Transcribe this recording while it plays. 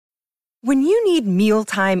When you need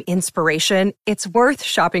mealtime inspiration, it's worth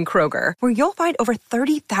shopping Kroger, where you'll find over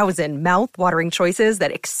 30,000 mouth-watering choices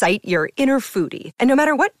that excite your inner foodie. And no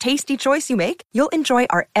matter what tasty choice you make, you'll enjoy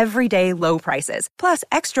our everyday low prices, plus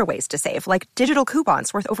extra ways to save, like digital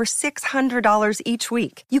coupons worth over $600 each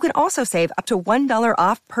week. You can also save up to $1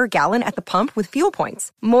 off per gallon at the pump with fuel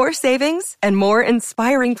points. More savings and more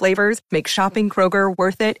inspiring flavors make shopping Kroger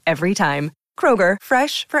worth it every time. Kroger,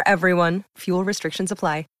 fresh for everyone. Fuel restrictions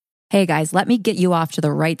apply. Hey guys, let me get you off to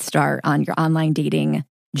the right start on your online dating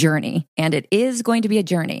journey. And it is going to be a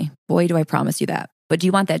journey. Boy, do I promise you that. But do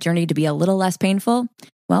you want that journey to be a little less painful?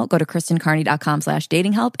 Well, go to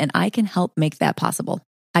KristenCarney.com/datinghelp and I can help make that possible.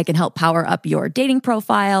 I can help power up your dating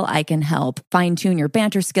profile. I can help fine-tune your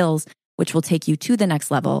banter skills, which will take you to the next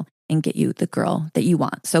level and get you the girl that you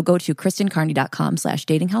want. So go to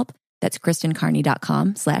KristenCarney.com/datinghelp. That's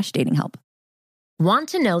KristenCarney.com/datinghelp. Want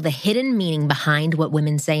to know the hidden meaning behind what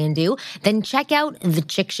women say and do? Then check out the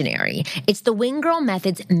Chictionary. It's the Wing Girl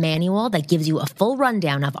Methods manual that gives you a full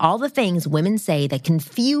rundown of all the things women say that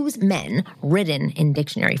confuse men, written in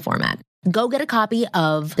dictionary format. Go get a copy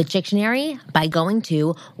of the Chictionary by going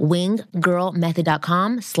to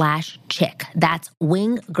winggirlmethod.com/chick. That's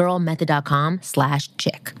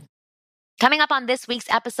winggirlmethod.com/chick. Coming up on this week's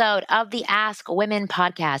episode of the Ask Women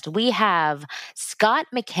podcast, we have Scott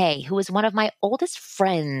McKay, who is one of my oldest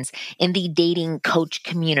friends in the dating coach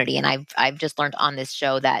community. And I've just learned on this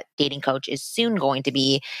show that dating coach is soon going to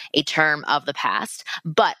be a term of the past.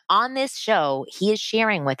 But on this show, he is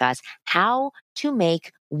sharing with us how to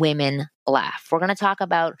make women laugh. We're going to talk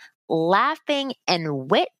about laughing and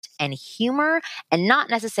wit and humor and not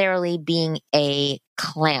necessarily being a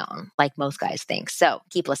clown like most guys think. So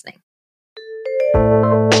keep listening.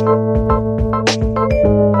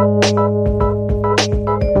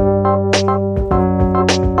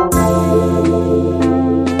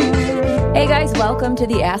 Hey guys, welcome to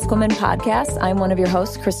the Ask Women podcast. I'm one of your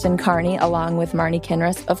hosts, Kristen Carney, along with Marnie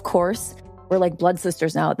Kinrys. Of course, we're like blood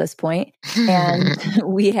sisters now at this point. And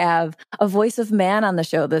we have a voice of man on the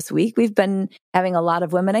show this week. We've been having a lot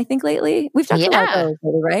of women, I think, lately. We've talked about those,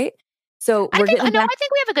 right? So I think we have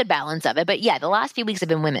a good balance of it. But yeah, the last few weeks have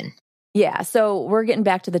been women. Yeah, so we're getting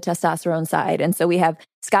back to the testosterone side. And so we have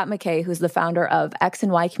Scott McKay, who's the founder of X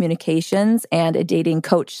and Y Communications and a dating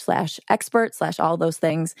coach / expert / all those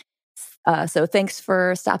things. So thanks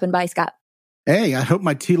for stopping by, Scott. Hey, I hope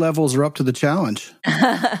my T levels are up to the challenge.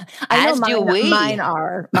 I know mine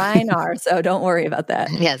are. So don't worry about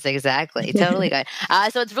that. Yes, exactly. Totally good.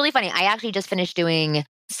 So it's really funny. I actually just finished doing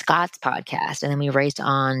Scott's podcast, and then we raced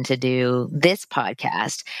on to do this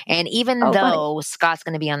podcast. And even though Scott's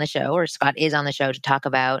going to be on the show, or Scott is on the show to talk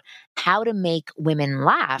about how to make women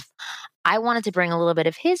laugh, I wanted to bring a little bit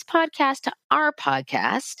of his podcast to our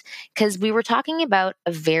podcast because we were talking about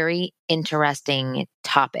a very interesting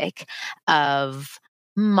topic of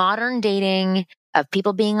modern dating, of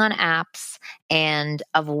people being on apps, and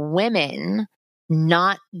of women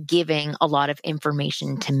not giving a lot of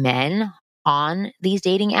information to men on these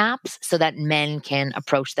dating apps so that men can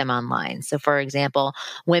approach them online. So for example,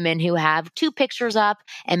 women who have 2 pictures up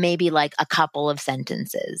and maybe like a couple of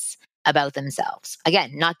sentences about themselves.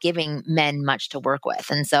 Again, not giving men much to work with.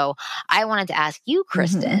 And so I wanted to ask you,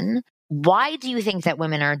 Kristen, why do you think that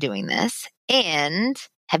women are doing this? And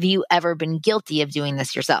have you ever been guilty of doing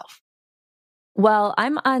this yourself? Well,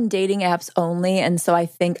 I'm on dating apps only. And so I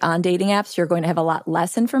think on dating apps, you're going to have a lot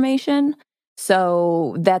less information.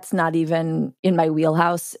 So that's not even in my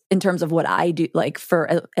wheelhouse in terms of what I do, like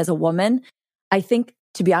as a woman. I think,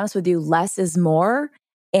 to be honest with you, less is more,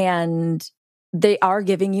 and they are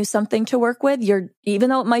giving you something to work with.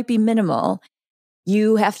 Even though it might be minimal,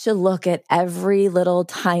 you have to look at every little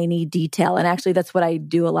tiny detail. And actually, that's what I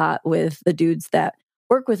do a lot with the dudes that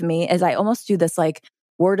work with me, is I almost do this like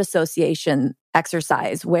word association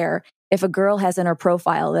exercise where if a girl has in her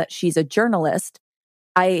profile that she's a journalist,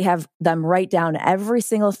 I have them write down every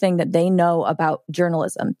single thing that they know about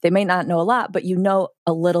journalism. They may not know a lot, but you know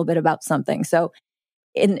a little bit about something. So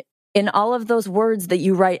in all of those words that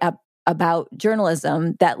you write up about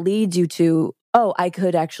journalism, that leads you to, oh, I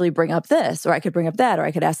could actually bring up this, or I could bring up that, or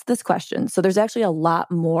I could ask this question. So there's actually a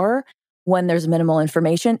lot more when there's minimal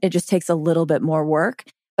information. It just takes a little bit more work.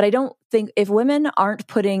 But I don't think, if women aren't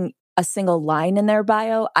putting a single line in their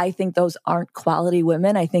bio, I think those aren't quality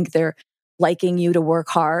women. I think they're liking you to work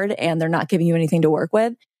hard and they're not giving you anything to work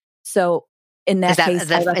with. So in that case...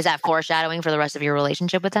 Is that foreshadowing for the rest of your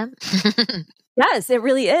relationship with them? Yes, it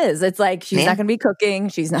really is. It's like, she's not going to be cooking.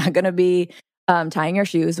 She's not going to be tying your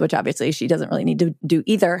shoes, which obviously she doesn't really need to do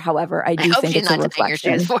either. However, I do think it's a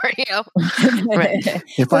reflection. She's not tying your shoes for you. Right.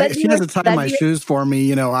 If she doesn't tie my shoes for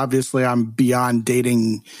me, obviously I'm beyond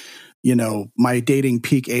dating, my dating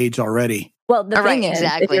peak age already. Well, the thing is,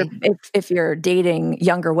 if you're dating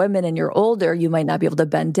younger women and you're older, you might not be able to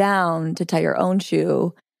bend down to tie your own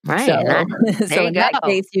shoe. Right. So in that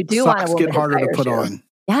case, you do want to get harder to put on.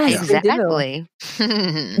 Yeah, exactly.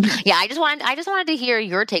 Yeah, I just wanted to hear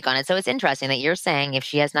your take on it. So it's interesting that you're saying if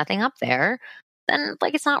she has nothing up there, then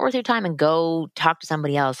it's not worth your time, and go talk to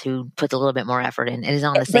somebody else who puts a little bit more effort in and is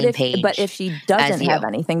on the same page. But if she doesn't have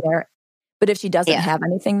anything there, have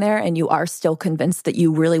anything there, and you are still convinced that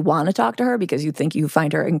you really want to talk to her because you think you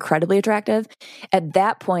find her incredibly attractive, at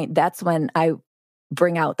that point, that's when I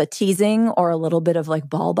bring out the teasing or a little bit of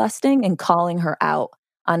ball busting and calling her out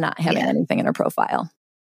on not having anything in her profile.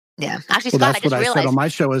 Yeah. Actually, Scott, that's what I said on my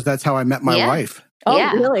show is that's how I met my wife. Oh,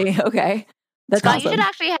 really? Okay. That's Scott, awesome. You should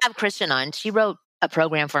actually have Kristen on. She wrote a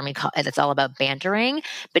program for me that's all about bantering,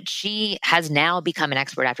 but she has now become an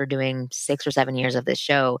expert after doing 6 or 7 years of this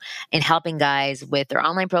show in helping guys with their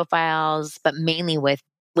online profiles, but mainly with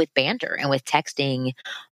banter and with texting.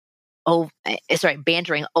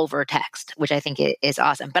 Bantering over text, which I think is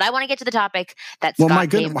awesome. But I want to get to the topic that Scott my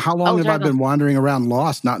goodness, how long have I been wandering around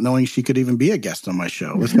lost, not knowing she could even be a guest on my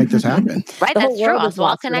show? Let's make this happen. Right, that's true.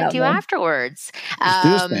 I'll connect you afterwards. Let's do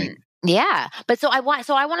this thing. Yeah, but so I want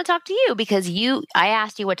to talk to you because I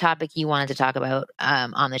asked you what topic you wanted to talk about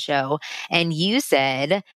on the show, and you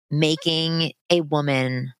said making a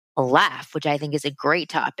woman laugh, which I think is a great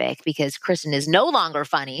topic because Kristen is no longer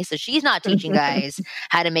funny, so she's not teaching guys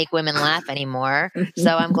how to make women laugh anymore.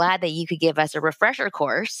 So I'm glad that you could give us a refresher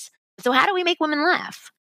course. So how do we make women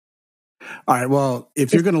laugh? All right. Well,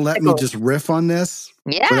 if you're going to let me just riff on this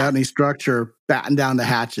without any structure, batten down the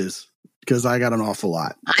hatches because I got an awful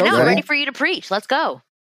lot. I know. I'm ready for you to preach. Let's go.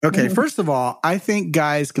 Okay. First of all, I think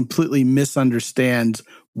guys completely misunderstand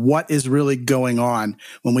what is really going on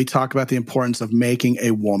when we talk about the importance of making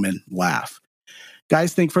a woman laugh.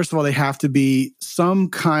 Guys think, first of all, they have to be some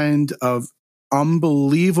kind of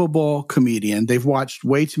unbelievable comedian. They've watched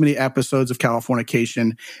way too many episodes of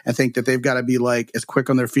Californication and think that they've got to be as quick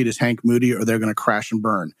on their feet as Hank Moody or they're going to crash and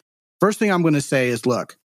burn. First thing I'm going to say is,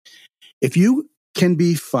 look, if you can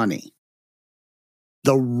be funny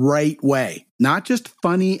the right way, not just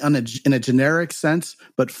funny in a generic sense,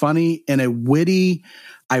 but funny in a witty,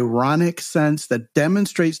 ironic sense that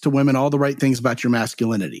demonstrates to women all the right things about your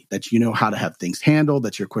masculinity, that you know how to have things handled,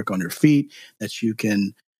 that you're quick on your feet, that you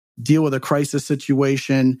can deal with a crisis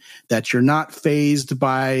situation, that you're not fazed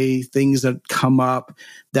by things that come up,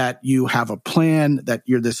 that you have a plan, that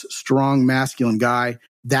you're this strong masculine guy.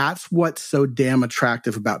 That's what's so damn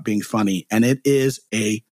attractive about being funny. And it is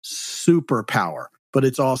a superpower, but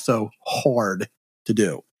it's also hard to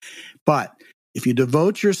do. But if you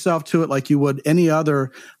devote yourself to it like you would any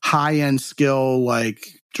other high-end skill, like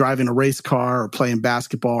driving a race car or playing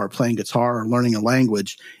basketball or playing guitar or learning a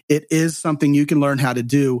language, it is something you can learn how to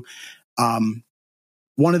do.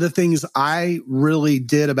 One of the things I really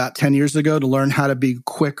did about 10 years ago to learn how to be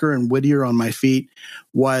quicker and wittier on my feet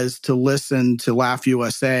was to listen to Laugh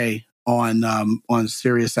USA on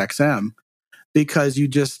Sirius XM, because you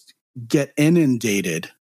just get inundated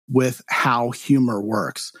with how humor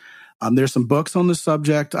works. There's some books on the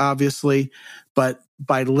subject, obviously, but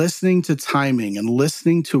by listening to timing and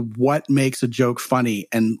listening to what makes a joke funny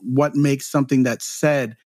and what makes something that's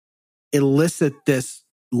said elicit this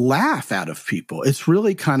laugh out of people, it's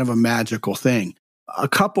really kind of a magical thing. A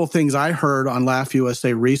couple things I heard on Laugh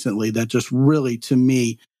USA recently that just really, to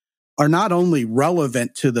me, are not only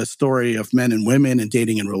relevant to the story of men and women and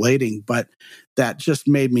dating and relating, but that just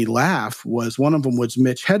made me laugh was one of them was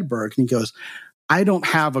Mitch Hedberg. And he goes, I don't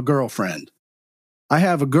have a girlfriend. I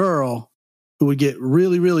have a girl who would get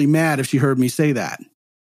really, really mad if she heard me say that.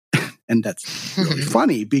 And that's really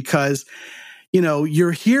funny because,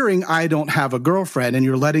 you're hearing I don't have a girlfriend and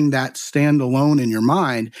you're letting that stand alone in your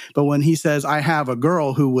mind. But when he says, I have a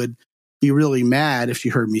girl who would be really mad if she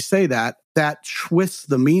heard me say that, that twists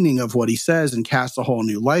the meaning of what he says and casts a whole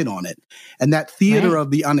new light on it. And that theater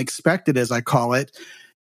of the unexpected, as I call it,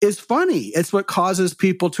 is funny. It's what causes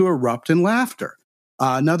people to erupt in laughter.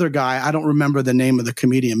 Another guy, I don't remember the name of the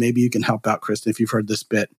comedian. Maybe you can help out, Kristen, if you've heard this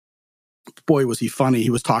bit. Boy, was he funny. He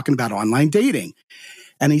was talking about online dating.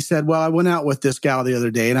 And he said, well, I went out with this gal the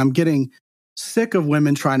other day and I'm getting sick of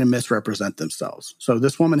women trying to misrepresent themselves. So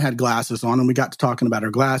this woman had glasses on and we got to talking about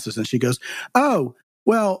her glasses and she goes, oh,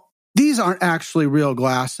 well, these aren't actually real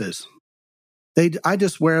glasses. I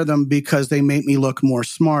just wear them because they make me look more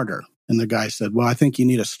smarter. And the guy said, well, I think you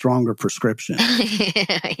need a stronger prescription.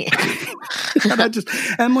 And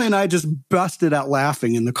Emily and I just busted out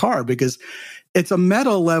laughing in the car because it's a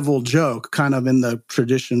meta level joke, kind of in the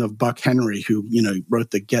tradition of Buck Henry, who,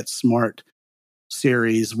 wrote the Get Smart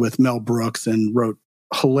series with Mel Brooks and wrote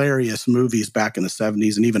hilarious movies back in the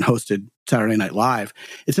 70s and even hosted Saturday Night Live.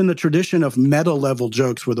 It's in the tradition of meta level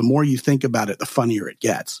jokes where the more you think about it, the funnier it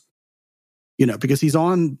gets. Because he's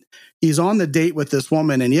on the date with this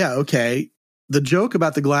woman, and the joke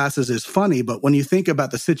about the glasses is funny, but when you think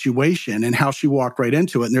about the situation and how she walked right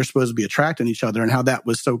into it, and they're supposed to be attracting each other, and how that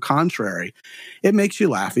was so contrary, it makes you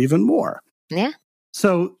laugh even more. Yeah.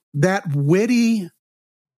 So that witty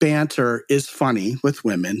banter is funny with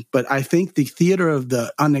women, but I think the theater of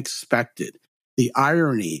the unexpected, the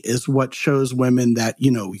irony, is what shows women that,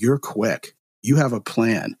 you're quick, you have a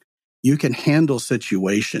plan, you can handle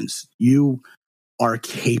situations, you are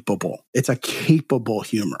capable. It's a capable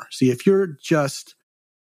humor. See, if you're just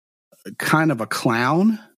kind of a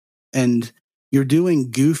clown and you're doing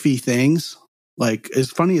goofy things, like as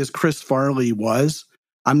funny as Chris Farley was,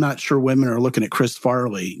 I'm not sure women are looking at Chris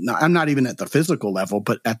Farley. I'm not even at the physical level,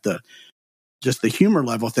 but at the humor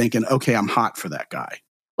level, thinking, okay, I'm hot for that guy.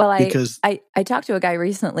 Well, I talked to a guy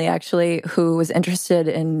recently, actually, who was interested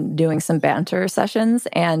in doing some banter sessions,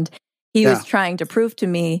 and he was trying to prove to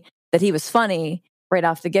me that he was funny right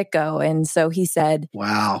off the get-go. And so he said,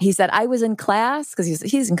 wow. He said, I was in class, because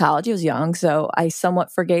he's in college, he was young, so I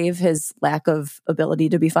somewhat forgave his lack of ability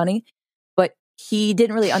to be funny. But he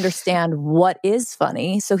didn't really understand what is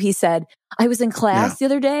funny. So he said, I was in class the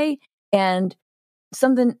other day, and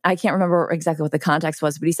something, I can't remember exactly what the context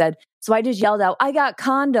was, but he said, so I just yelled out, I got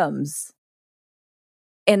condoms.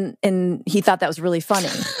 And he thought that was really funny.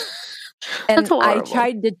 And I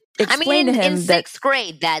tried to explain to him in sixth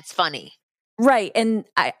grade, that's funny. Right. And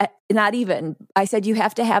I not even. I said you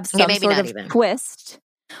have to have some sort of twist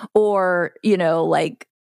or, like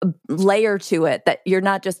layer to it, that you're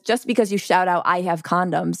not just because you shout out, I have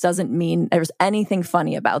condoms, doesn't mean there's anything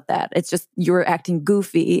funny about that. It's just you're acting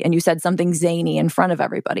goofy and you said something zany in front of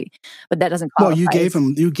everybody. But that doesn't qualify. Well,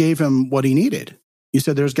 you gave him what he needed. You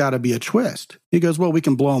said there's got to be a twist. He goes, well, we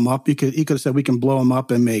can blow him up. He could have said we can blow him up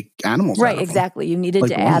and make animals out of him. Exactly. You needed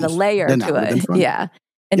to add a layer to it. Yeah.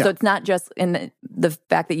 And so it's not just in the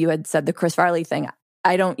fact that you had said the Chris Farley thing.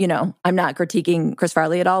 I'm not critiquing Chris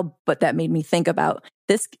Farley at all, but that made me think about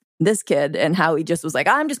this kid and how he just was like,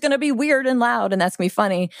 I'm just going to be weird and loud and that's going to be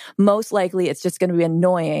funny. Most likely it's just going to be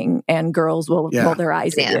annoying and girls will roll their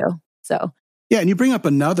eyes at you. So. Yeah, and you bring up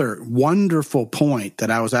another wonderful point that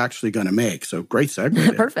I was actually going to make. So great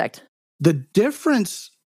segue. Perfect. The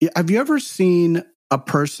difference, have you ever seen a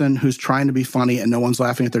person who's trying to be funny and no one's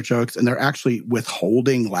laughing at their jokes and they're actually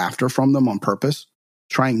withholding laughter from them on purpose,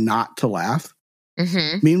 trying not to laugh?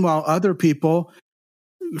 Mm-hmm. Meanwhile, other people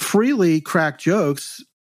freely crack jokes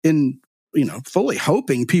in, fully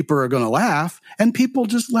hoping people are going to laugh, and people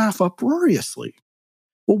just laugh uproariously.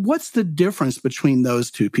 Well, what's the difference between those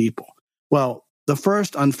two people? Well, the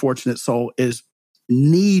first unfortunate soul is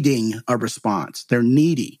needing a response. They're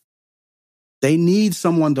needy. They need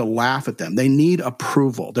someone to laugh at them. They need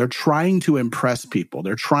approval. They're trying to impress people.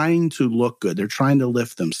 They're trying to look good. They're trying to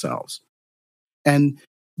lift themselves. And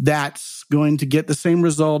that's going to get the same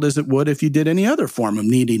result as it would if you did any other form of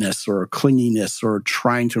neediness or clinginess or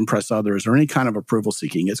trying to impress others or any kind of approval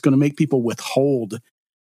seeking. It's going to make people withhold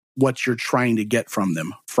what you're trying to get from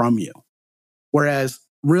them, from you. Whereas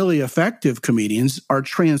really effective comedians are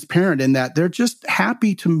transparent in that they're just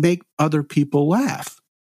happy to make other people laugh.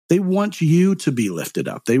 They want you to be lifted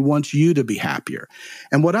up. They want you to be happier.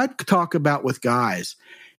 And what I talk about with guys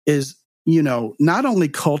is, not only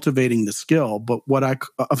cultivating the skill, but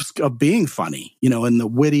of being funny, in the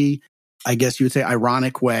witty, I guess you would say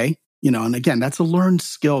ironic way, and again, that's a learned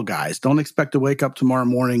skill, guys. Don't expect to wake up tomorrow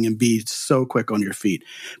morning and be so quick on your feet.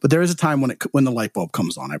 But there is a time when the light bulb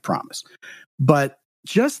comes on, I promise. But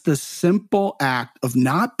just the simple act of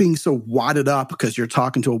not being so wadded up because you're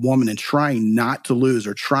talking to a woman and trying not to lose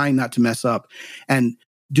or trying not to mess up and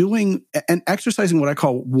doing and exercising what I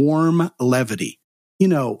call warm levity.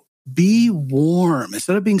 Be warm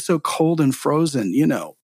instead of being so cold and frozen,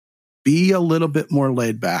 be a little bit more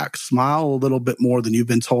laid back, smile a little bit more than you've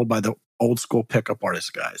been told by the old school pickup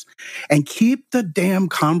artist guys, and keep the damn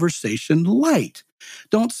conversation light.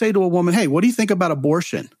 Don't say to a woman, hey, what do you think about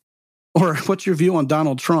abortion? Or what's your view on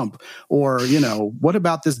Donald Trump? Or, what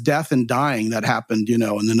about this death and dying that happened, in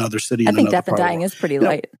another city? I think death and dying is pretty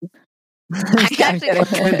light.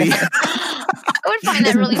 would find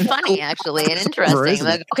that really funny, actually, and interesting.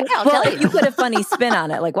 Like, okay, I'll tell you. You put a funny spin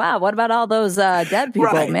on it. Like, wow, what about all those dead people?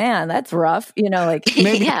 Right. Man, that's rough. Like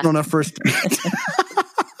maybe on a first date.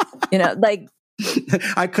 Like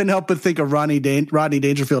I couldn't help but think of Rodney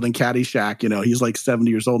Dangerfield in Caddyshack. He's like 70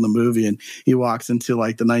 years old in the movie, and he walks into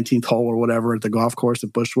like the 19th hole or whatever at the golf course at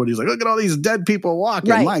Bushwood. He's like, look at all these dead people walking.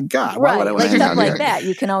 Right. My God. Right. Why would I like hang stuff out like here? that.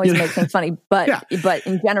 You can always make things funny, but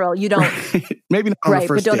in general, you don't. Maybe not on right, the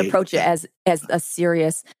first but don't date. approach it as a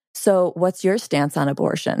serious. So, what's your stance on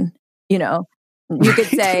abortion? You could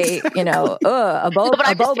say, a bobo. But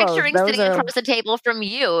I'm just picturing sitting across the table from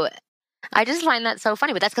you. I just find that so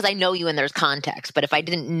funny, but that's because I know you and there's context. But if I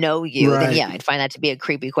didn't know you, then I'd find that to be a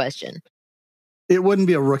creepy question. It wouldn't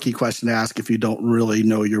be a rookie question to ask if you don't really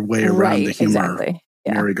know your way around the humor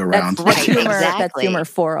merry-go-round. That's humor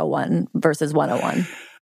 401 versus 101.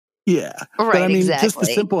 Yeah. Right, but I mean, just the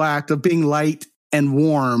simple act of being light and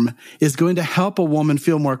warm is going to help a woman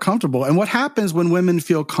feel more comfortable. And what happens when women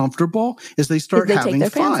feel comfortable is they start having take their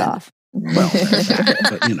fun. Pants off. Well,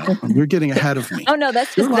 but you're getting ahead of me. Oh no,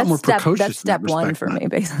 that's step one for me,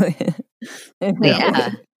 basically.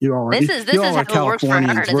 Yeah. You all are, this is how it works for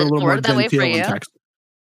her. Does it work that way for you?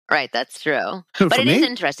 Right, that's true. But it is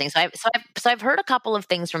interesting. So I've heard a couple of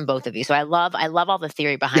things from both of you. So I love all the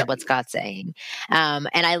theory behind what Scott's saying. And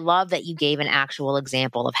I love that you gave an actual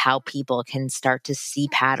example of how people can start to see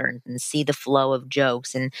patterns and see the flow of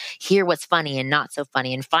jokes and hear what's funny and not so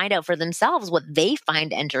funny and find out for themselves what they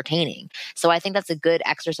find entertaining. So I think that's a good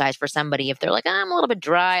exercise for somebody if they're like, I'm a little bit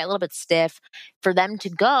dry, a little bit stiff, for them to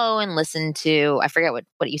go and listen to, I forget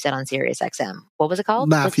what you said on Sirius XM. What was it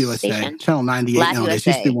called? Laugh USA, channel 98 nowadays.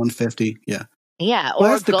 Used to be 150, yeah. Yeah, or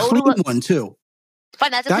that's the clean one too. Fine,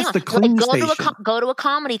 that's the clean station. Go to a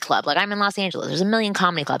comedy club. Like I'm in Los Angeles. There's a million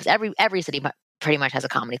comedy clubs. Every city pretty much has a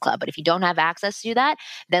comedy club. But if you don't have access to that,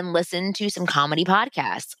 then listen to some comedy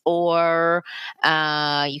podcasts. Or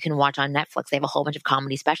you can watch on Netflix. They have a whole bunch of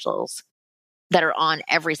comedy specials that are on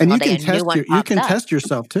every single day. You can test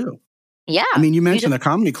yourself too. Yeah. I mean, you mentioned the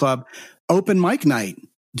comedy club. Open mic night.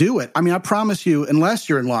 Do it. I mean, I promise you, unless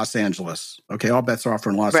you're in Los Angeles, okay, all bets are off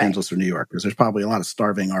in Los Angeles or New York, because there's probably a lot of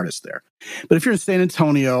starving artists there. But if you're in San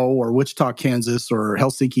Antonio or Wichita, Kansas, or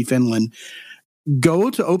Helsinki, Finland, go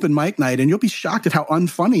to open mic night and you'll be shocked at how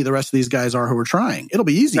unfunny the rest of these guys are who are trying. It'll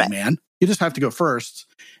be easy, man. You just have to go first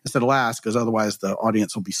instead of last, because otherwise the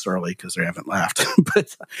audience will be surly because they haven't laughed.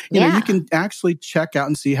 But you can actually check out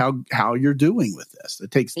and see how you're doing with this. It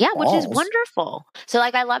takes balls. Which is wonderful. So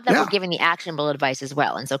like I love that we're giving the actionable advice as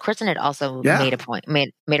well. And so Kristen had also made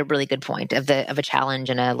a really good point of a challenge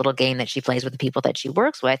and a little game that she plays with the people that she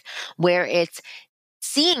works with, where it's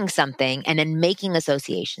seeing something and then making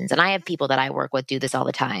associations. And I have people that I work with do this all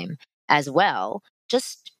the time as well,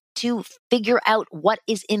 just to figure out what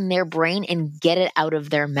is in their brain and get it out of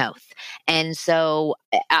their mouth. And so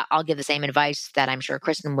I'll give the same advice that I'm sure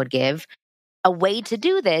Kristen would give. A way to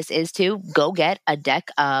do this is to go get a deck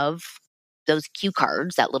of those cue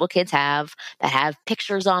cards that little kids have that have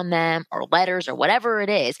pictures on them or letters or whatever it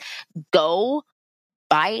is. Go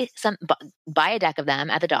buy a deck of them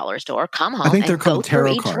at the dollar store, come home, I think they're and go through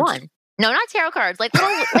each cards. one. No, not tarot cards. Like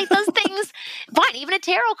those things. Fine, even a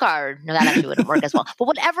tarot card. No, that actually wouldn't work as well. But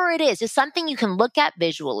whatever it is something you can look at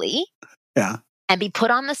visually. Yeah. And be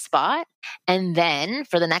put on the spot. And then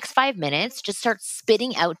for the next 5 minutes, just start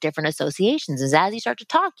spitting out different associations. As you start to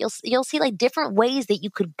talk, you'll see like different ways that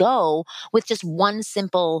you could go with just one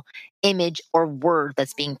simple image or word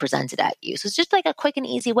that's being presented at you. So it's just like a quick and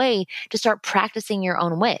easy way to start practicing your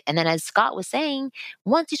own wit. And then as Scott was saying,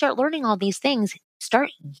 once you start learning all these things, start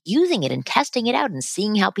using it and testing it out and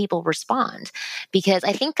seeing how people respond. Because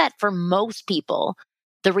I think that for most people,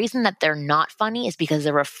 the reason that they're not funny is because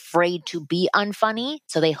they're afraid to be unfunny.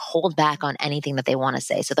 So they hold back on anything that they want to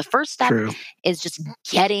say. So the first step is just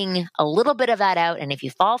getting a little bit of that out. And if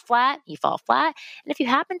you fall flat, you fall flat. And if you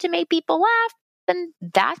happen to make people laugh, then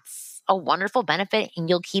that's a wonderful benefit and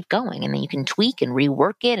you'll keep going. And then you can tweak and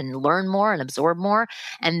rework it and learn more and absorb more.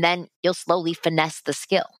 And then you'll slowly finesse the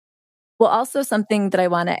skill. Well, also something that I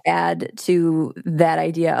want to add to that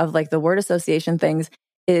idea of like the word association things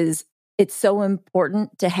is it's so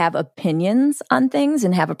important to have opinions on things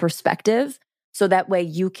and have a perspective. So that way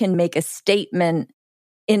you can make a statement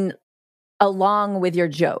along with your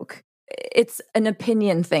joke. It's an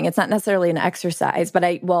opinion thing. It's not necessarily an exercise, but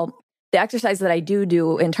the exercise that I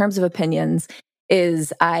do in terms of opinions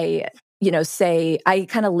is I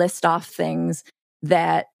kind of list off things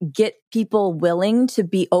that get people willing to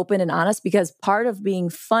be open and honest, because part of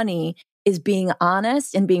being funny is being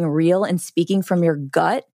honest and being real and speaking from your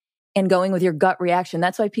gut and going with your gut reaction.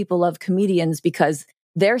 That's why people love comedians, because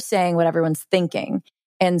they're saying what everyone's thinking.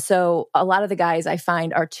 And so a lot of the guys I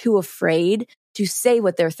find are too afraid to say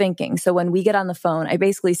what they're thinking. So when we get on the phone, I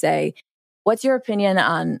basically say, what's your opinion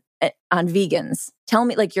on vegans? Tell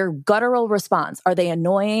me like your guttural response. Are they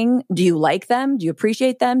annoying? Do you like them? Do you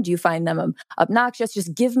appreciate them? Do you find them obnoxious?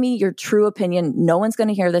 Just give me your true opinion. No one's going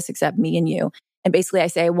to hear this except me and you. And basically I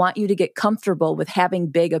say, I want you to get comfortable with having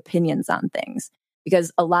big opinions on things,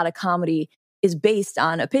 because a lot of comedy is based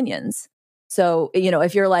on opinions. So,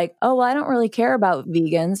 if you're like, oh, well, I don't really care about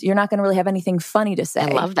vegans, you're not going to really have anything funny to say. I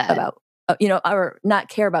love that. About, or not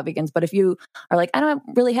care about vegans. But if you are like, I don't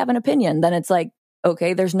really have an opinion, then it's like,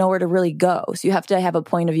 okay, there's nowhere to really go. So you have to have a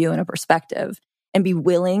point of view and a perspective and be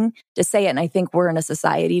willing to say it. And I think we're in a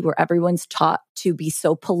society where everyone's taught to be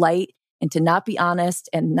so polite and to not be honest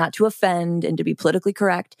and not to offend and to be politically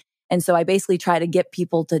correct. And so I basically try to get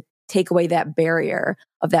people to take away that barrier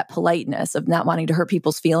of that politeness, of not wanting to hurt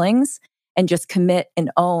people's feelings, and just commit and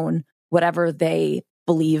own whatever they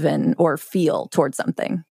believe in or feel towards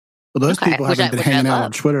something. Well, those people haven't been hanging out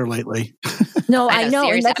on Twitter lately. No, I know.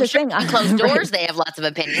 And that's the thing. Behind closed doors, they have lots of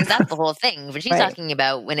opinions. That's the whole thing. But she's talking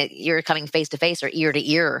about when you're coming face to face or ear to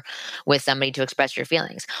ear with somebody to express your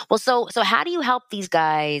feelings. Well, so how do you help these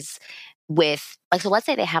guys with, like, so let's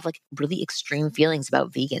say they have like really extreme feelings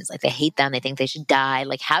about vegans, like they hate them, they think they should die.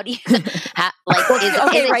 Like, how do you, there's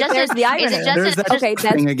the irony.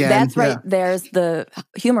 That's right. There's the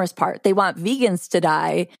humorous part. They want vegans to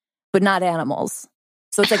die, but not animals.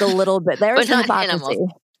 So it's like a little bit, there's some hypocrisy.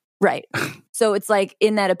 Right. So it's like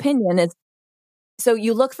in that opinion, so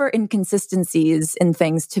you look for inconsistencies in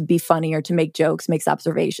things to be funny or to make jokes, make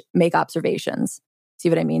observations. See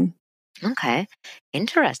what I mean? Okay.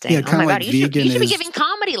 Interesting. Yeah, oh my like God. You should be giving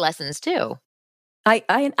comedy lessons too. I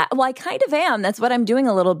kind of am. That's what I'm doing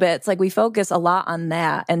a little bit. It's like we focus a lot on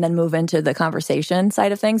that and then move into the conversation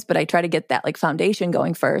side of things. But I try to get that like foundation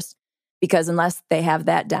going first, because unless they have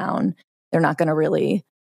that down, they're not going to really,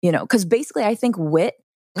 because basically I think wit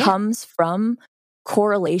comes from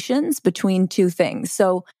correlations between two things.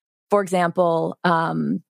 So for example,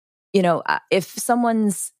 if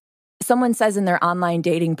someone says in their online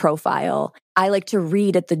dating profile, I like to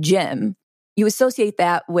read at the gym, you associate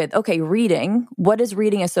that with, okay, reading. What is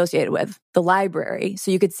reading associated with? The library.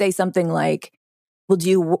 So you could say something like, well, do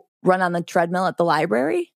you run on the treadmill at the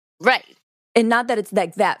library? Right. And not that it's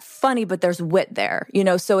like that funny, but there's wit there,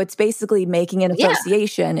 so it's basically making an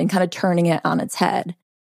association and kind of turning it on its head.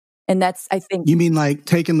 And that's, I think. You mean like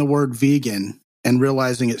taking the word vegan and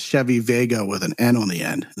realizing it's Chevy Vega with an N on the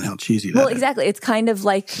end, and how cheesy that is. Well, exactly. It's kind of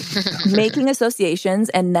like making associations,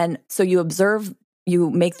 and then so you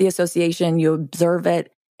make the association, you observe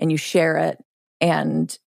it, and you share it.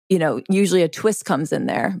 And, usually a twist comes in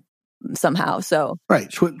there somehow. So right.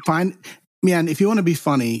 If you want to be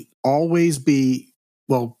funny, always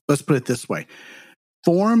let's put it this way.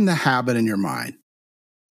 Form the habit in your mind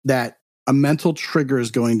that a mental trigger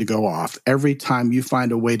is going to go off every time you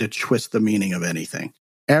find a way to twist the meaning of anything.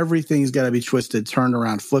 Everything's got to be twisted, turned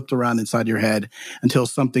around, flipped around inside your head until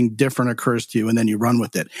something different occurs to you, and then you run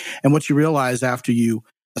with it. And what you realize after you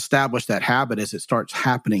establish that habit is it starts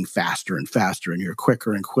happening faster and faster, and you're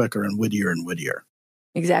quicker and quicker and wittier and wittier.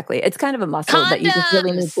 Exactly. It's kind of a muscle that you just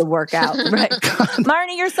really need to work out, right?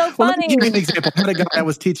 Marnie, you're so funny. Well, let me give you an example. I had a guy I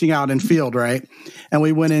was teaching out in field, right? And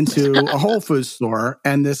we went into a Whole Foods store,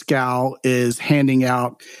 and this gal is handing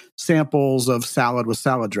out samples of salad with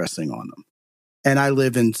salad dressing on them. And I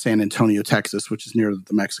live in San Antonio, Texas, which is near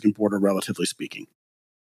the Mexican border, relatively speaking.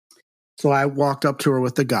 So I walked up to her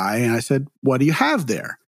with the guy, and I said, "What do you have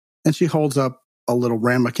there?" And she holds up a little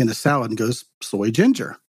ramekin of salad and goes, "Soy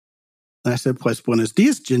ginger." And I said, "Pues buenos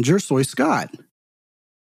dias, ginger, soy Scott."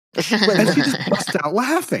 And she just bust out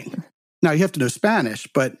laughing. Now, you have to know Spanish,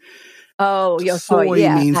 but soy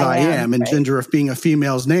means I am. And ginger, if being a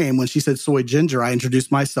female's name, when she said soy ginger, I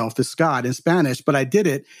introduced myself as Scott in Spanish, but I did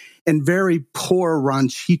it in very poor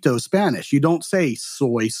ranchito Spanish. You don't say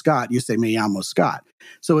soy Scott, you say me llamo Scott.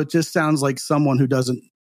 So it just sounds like someone who doesn't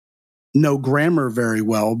know grammar very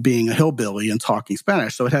well being a hillbilly and talking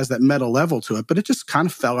Spanish. So it has that meta level to it, but it just kind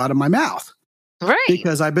of fell out of my mouth. Right.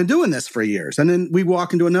 Because I've been doing this for years. And then we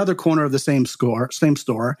walk into another corner of the same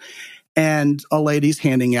store, and a lady's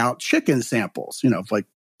handing out chicken samples, like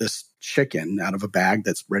this chicken out of a bag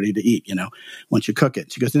that's ready to eat, once you cook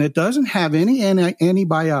it. She goes, "And it doesn't have any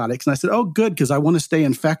antibiotics." And I said, "Oh, good, because I want to stay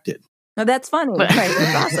infected." No, that's funny. Right.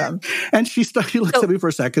 That's awesome. And she looks at me for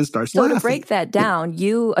a second, starts laughing. So to break that down,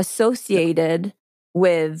 you associated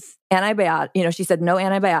with antibiotics. She said no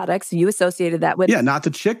antibiotics. You associated that with not the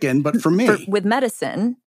chicken, but for me with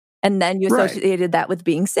medicine, and then you associated that with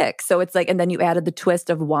being sick. So it's like, and then you added the twist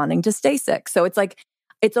of wanting to stay sick. So it's like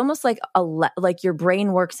it's almost like like your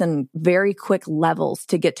brain works in very quick levels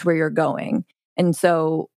to get to where you're going. And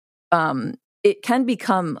so it can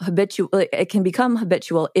become habitual. It can become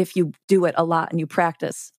habitual if you do it a lot and you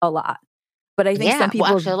practice a lot. But I think some people.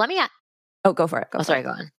 Well, actually, let me. Oh, go for it. Sorry, go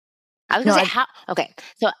on. I was going to say how. Okay,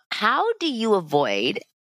 so how do you avoid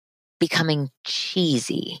becoming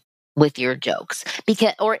cheesy with your jokes?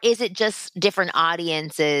 Or is it just different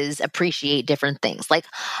audiences appreciate different things? Like,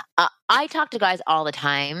 I talk to guys all the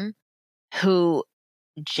time who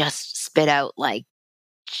just spit out like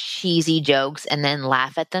cheesy jokes and then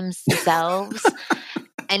laugh at themselves.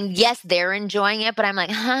 And yes, they're enjoying it, but I'm like,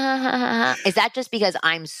 ha, ha, ha, ha. Is that just because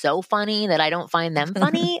I'm so funny that I don't find them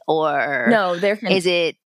funny? Or no, is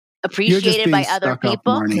it appreciated by other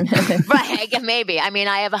people? Right, maybe. I mean,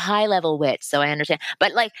 I have a high level wit, so I understand.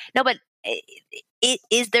 But like, no, but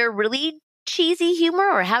is there really cheesy humor,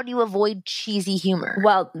 or how do you avoid cheesy humor?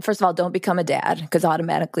 Well, first of all, don't become a dad, because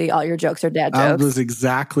automatically all your jokes are dad jokes. That was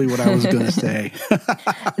exactly what I was going to say.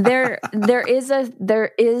 there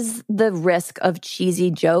is the risk of cheesy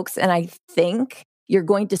jokes, and I think you're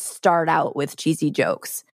going to start out with cheesy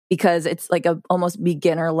jokes because it's like a almost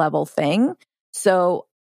beginner level thing. So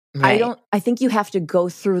right. I think you have to go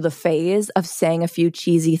through the phase of saying a few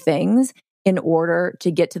cheesy things in order to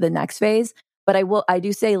get to the next phase. But I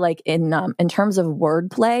do say, like, in terms of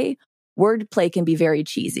wordplay can be very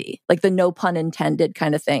cheesy, like the no pun intended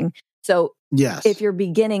kind of thing. So yes, if you're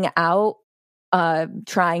beginning out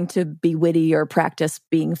trying to be witty or practice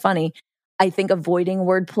being funny, I think avoiding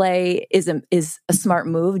wordplay is a smart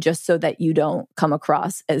move, just so that you don't come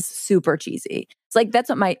across as super cheesy. It's like, that's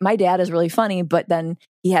what my dad is really funny, but then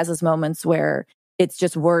he has his moments where it's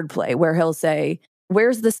just wordplay, where he'll say,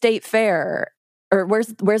 "Where's the state fair?" Or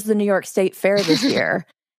where's the New York State Fair this year?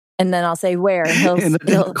 And then I'll say where, and he'll in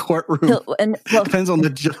the courtroom. Depends on the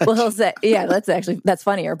judge. Well, he'll say, yeah, that's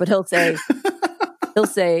funnier. But he'll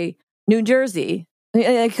say New Jersey,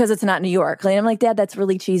 because it's not New York. And I'm like, Dad, that's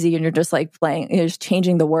really cheesy, and you're just like you're just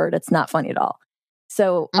changing the word. It's not funny at all.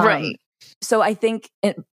 So right. So I think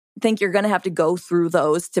you're going to have to go through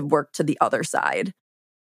those to work to the other side.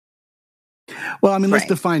 Well, I mean, let's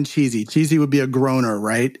define cheesy. Cheesy would be a groaner,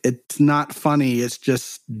 right? It's not funny. It's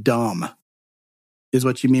just dumb, is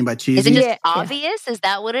what you mean by cheesy. Is it just obvious? Is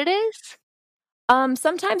that what it is?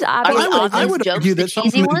 Sometimes obvious. I would argue that some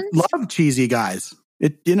women love cheesy guys.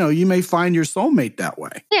 You may find your soulmate that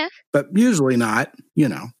way. Yeah. But usually not,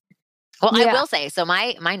 Well, I will say, so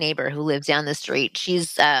my neighbor who lives down the street,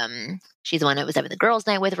 she's the one I was having the girls'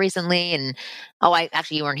 night with recently. And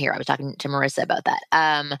you weren't here. I was talking to Marissa about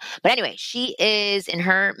that. But anyway, she is in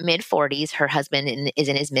her mid-40s. Her husband is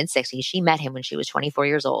in his mid-60s. She met him when she was 24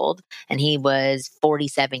 years old, and he was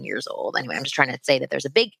 47 years old. Anyway, I'm just trying to say that there's a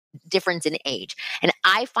big difference in age. And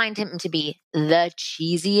I find him to be the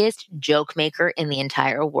cheesiest joke maker in the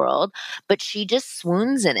entire world, but she just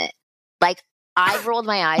swoons in it. Like, I've rolled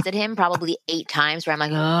my eyes at him probably 8 times where I'm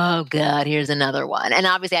like, oh God, here's another one. And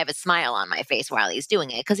obviously I have a smile on my face while he's doing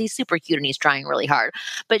it because he's super cute and he's trying really hard.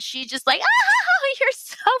 But she's just like, you're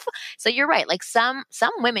so you're right. Like some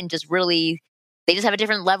women just really, they just have a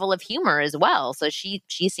different level of humor as well. So she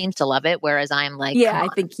seems to love it. Whereas I'm like, yeah, I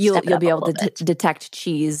think you'll be able to detect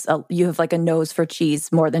cheese. You have like a nose for cheese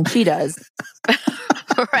more than she does.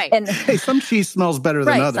 Right. And hey, some cheese smells better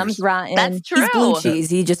than others. Some's rotten. That's true. He's blue cheese.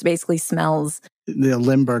 He just basically smells the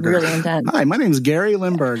Limburger. Really intense. Hi, my name is Gary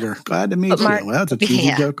Limburger. Glad to meet you. Well, that's a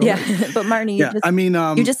cheesy joke. Yeah, but Marnie,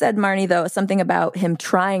 you just said, Marnie, though, something about him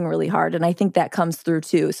trying really hard, and I think that comes through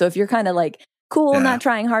too. So if you're kind of like cool, not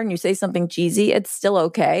trying hard, and you say something cheesy, it's still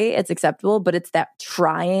okay. It's acceptable, but it's that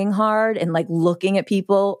trying hard and like looking at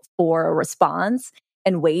people for a response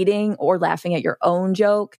and waiting or laughing at your own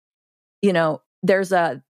joke. There's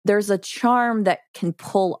a charm that can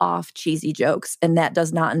pull off cheesy jokes, and that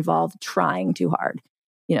does not involve trying too hard.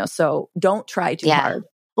 So don't try too hard.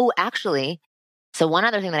 Oh, actually, so one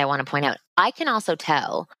other thing that I want to point out, I can also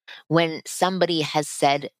tell when somebody has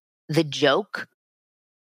said the joke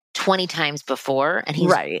 20 times before and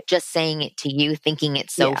he's just saying it to you thinking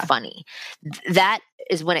it's so funny. That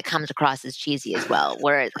is when it comes across as cheesy as well.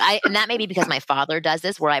 And that may be because my father does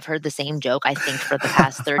this, where I've heard the same joke, I think, for the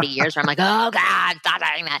past 30 years, where I'm like, oh God, stop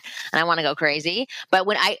doing that. And I want to go crazy. But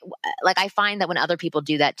when I find that when other people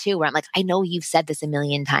do that too, where I'm like, I know you've said this a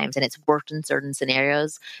million times and it's worked in certain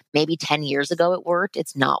scenarios. Maybe 10 years ago it worked.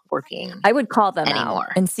 It's not working. I would call them anymore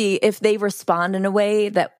out and see if they respond in a way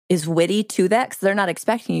that is witty to that, because they're not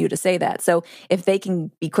expecting you to say that. So if they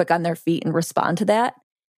can be quick on their feet and respond to that,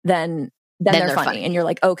 then they're funny. And you're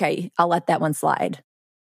like, okay, I'll let that one slide.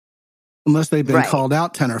 Unless they've been called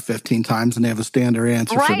out 10 or 15 times and they have a standard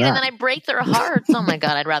answer for that. Right, and then I break their hearts. Oh my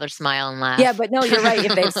God, I'd rather smile and laugh. Yeah, but no, you're right.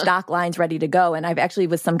 If they have stock lines ready to go, and I've actually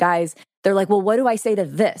with some guys, they're like, well, what do I say to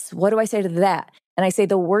this? What do I say to that? And I say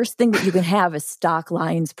the worst thing that you can have is stock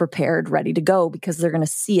lines prepared, ready to go, because they're going to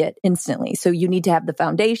see it instantly. So you need to have the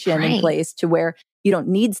foundation in place to where you don't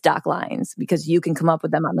need stock lines because you can come up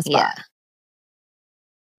with them on the spot.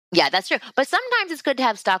 Yeah, that's true. But sometimes it's good to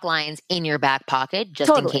have stock lines in your back pocket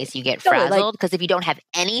just in case you get frazzled. Because if you don't have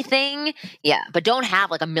anything, but don't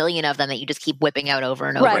have like a million of them that you just keep whipping out over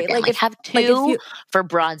and over again. Like have two for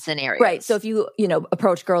broad scenarios. Right. So if you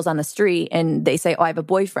approach girls on the street and they say, oh, I have a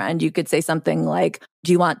boyfriend, you could say something like,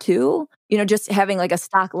 do you want two? Just having like a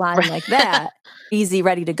stock line like that, easy,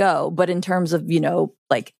 ready to go. But in terms of,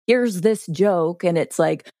 like, here's this joke and it's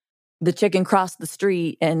like, the chicken crossed the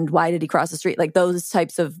street and why did he cross the street? Like those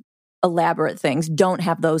types of elaborate things, don't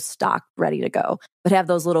have those stock ready to go, but have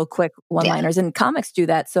those little quick one-liners. And comics do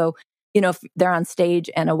that. So, if they're on stage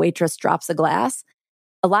and a waitress drops a glass,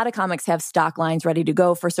 a lot of comics have stock lines ready to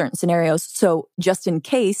go for certain scenarios. So just in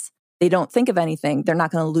case they don't think of anything, they're not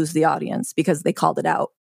going to lose the audience because they called it out.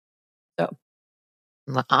 So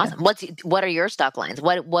awesome. What are your stock lines?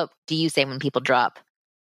 What do you say when people drop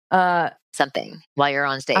something while you're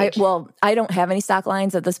on stage? I don't have any stock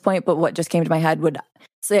lines at this point, but what just came to my head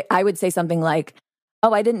I would say something like,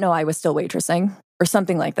 oh, I didn't know I was still waitressing or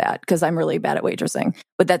something like that because I'm really bad at waitressing,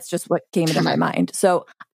 but that's just what came into my mind. So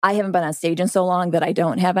I haven't been on stage in so long that I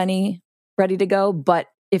don't have any ready to go. But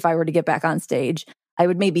if I were to get back on stage, I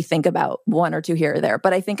would maybe think about one or two here or there.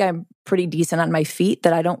 But I think I'm pretty decent on my feet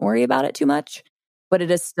that I don't worry about it too much, but it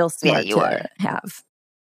is still smart to have.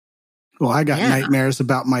 Well, I got nightmares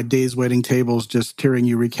about my days waiting tables just hearing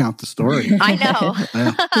you recount the story. I know.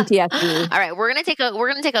 PTSD. All right, we're gonna take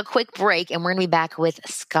a quick break, and we're gonna be back with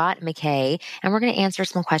Scott McKay, and we're gonna answer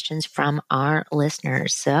some questions from our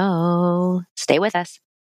listeners. So stay with us.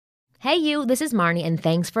 Hey you, this is Marnie, and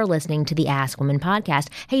thanks for listening to the Ask Women podcast.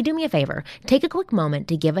 Hey, do me a favor. Take a quick moment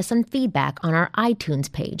to give us some feedback on our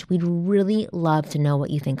iTunes page. We'd really love to know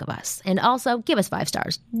what you think of us. And also, give us 5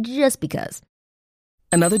 stars, just because.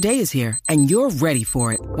 Another day is here, and you're ready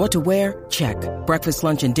for it. What to wear? Check. Breakfast,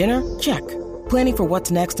 lunch, and dinner? Check. Planning for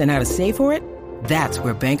what's next and how to save for it? That's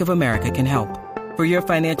where Bank of America can help. For your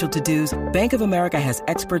financial to-dos, Bank of America has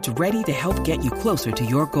experts ready to help get you closer to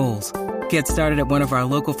your goals. Get started at one of our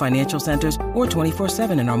local financial centers or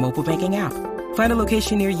 24/7 in our mobile banking app. Find a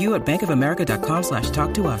location near you at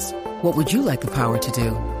bankofamerica.com/talktous. What would you like the power to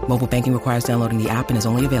do? Mobile banking requires downloading the app and is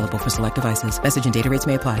only available for select devices. Message and data rates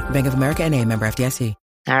may apply. Bank of America N.A., member FDIC.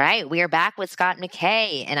 All right, we are back with Scott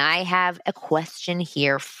McKay, and I have a question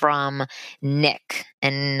here from Nick.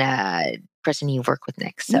 And Kristen, you work with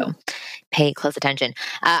Nick, so pay close attention.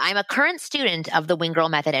 I'm a current student of the Wing Girl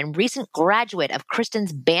Method and recent graduate of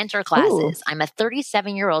Kristen's banter classes. Ooh. I'm a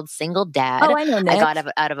 37-year-old single dad. Oh, I know Nick. I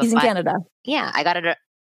got out of He's in Canada. Yeah, I got it.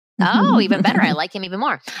 Oh, even better. I like him even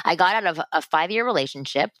more. I got out of a 5-year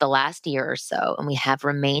relationship the last year or so, and we have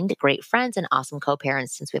remained great friends and awesome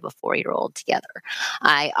co-parents since we have a 4-year-old together.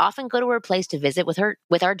 I often go to her place to visit with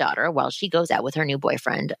our daughter while she goes out with her new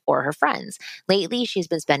boyfriend or her friends. Lately, she's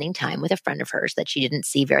been spending time with a friend of hers that she didn't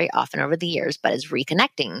see very often over the years, but is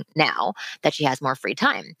reconnecting now that she has more free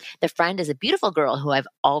time. The friend is a beautiful girl who I've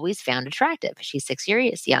always found attractive. She's 6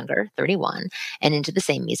 years younger, 31, and into the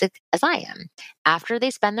same music as I am. After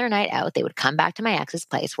they spend their night out, they would come back to my ex's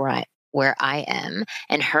place where I am,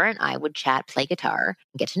 and her and I would chat, play guitar,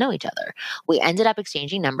 and get to know each other. We ended up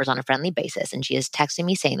exchanging numbers on a friendly basis, and she is texting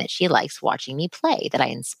me saying that she likes watching me play, that I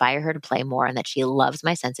inspire her to play more, and that she loves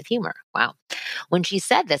my sense of humor. Wow. When she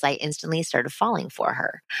said this, I instantly started falling for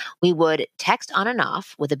her. We would text on and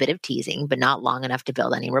off with a bit of teasing, but not long enough to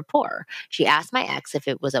build any rapport. She asked my ex if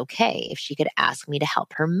it was okay if she could ask me to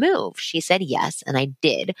help her move. She said yes, and I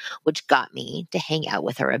did, which got me to hang out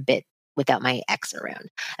with her a bit without my ex around.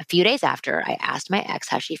 A few days after, I asked my ex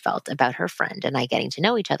how she felt about her friend and I getting to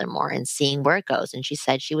know each other more and seeing where it goes, and she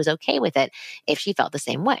said she was okay with it if she felt the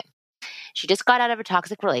same way. She just got out of a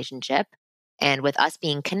toxic relationship, and with us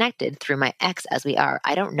being connected through my ex as we are,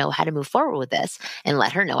 I don't know how to move forward with this and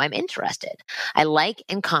let her know I'm interested. I like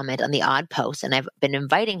and comment on the odd posts, and I've been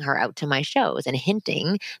inviting her out to my shows and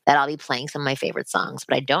hinting that I'll be playing some of my favorite songs,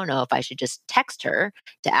 but I don't know if I should just text her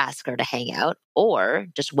to ask her to hang out or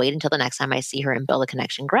just wait until the next time I see her and build a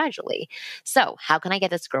connection gradually. So how can I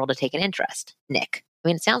get this girl to take an interest? Nick. I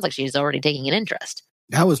mean, it sounds like she's already taking an interest.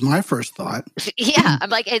 That was my first thought. Yeah, I'm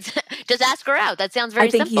like, it's just ask her out. That sounds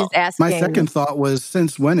very simple. He's asking. My second thought was,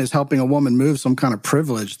 since when is helping a woman move some kind of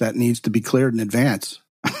privilege that needs to be cleared in advance?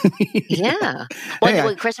 Yeah.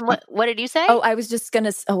 Hey, Kristen, what did you say? Oh, I was just going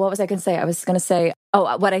to, what was I going to say? I was going to say,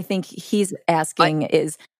 what I think he's asking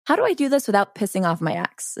is, how do I do this without pissing off my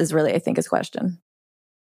ex is really, I think, his question.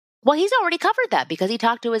 Well, he's already covered that because he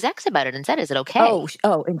talked to his ex about it and said, "Is it okay?"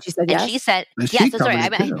 Oh, and she said yes. And she said, and "Yeah." she So sorry,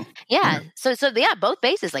 covered it too. yeah. So both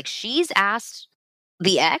bases. Like she's asked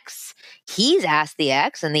the ex, he's asked the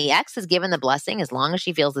ex, and the ex has given the blessing as long as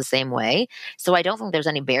she feels the same way. So I don't think there's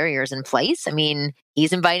any barriers in place. I mean,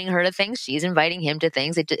 he's inviting her to things, she's inviting him to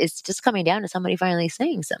things. It's just coming down to somebody finally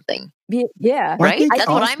saying something. Yeah, Well, right. That's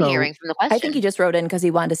what I'm hearing from the question. I think he just wrote in because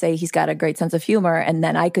he wanted to say he's got a great sense of humor, and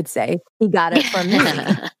then I could say he got it from me.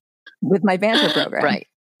 With my banter program. Right.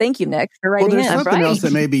 Thank you, Nick, for writing in. Well, there's something else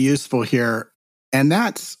that may be useful here. And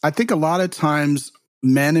that's, I think a lot of times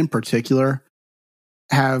men in particular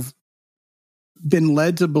have been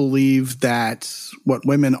led to believe that what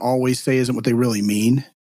women always say isn't what they really mean.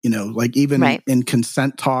 You know, like even in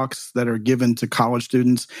consent talks that are given to college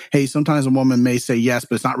students, hey, sometimes a woman may say yes,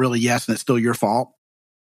 but it's not really yes and it's still your fault.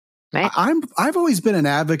 Right. I've always been an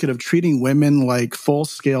advocate of treating women like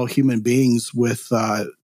full-scale human beings with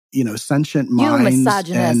sentient minds. You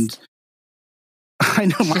misogynist. And I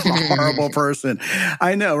know I'm a horrible person.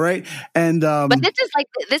 I know, right? And but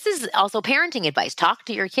this is also parenting advice. Talk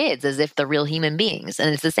to your kids as if they're real human beings,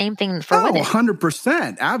 and it's the same thing for women.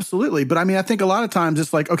 100%, absolutely. But I mean, I think a lot of times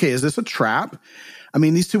it's like, okay, is this a trap? I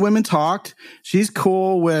mean, these two women talked. She's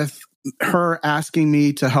cool with her asking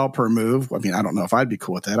me to help her move. I mean, I don't know if I'd be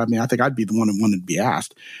cool with that. I mean, I think I'd be the one who wanted to be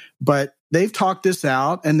asked. But they've talked this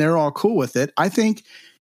out, and they're all cool with it. I think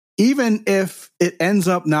even if it ends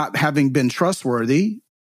up not having been trustworthy,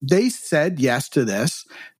 they said yes to this.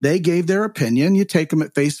 They gave their opinion. You take them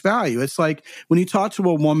at face value. It's like when you talk to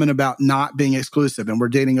a woman about not being exclusive and we're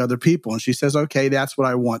dating other people and she says, okay, that's what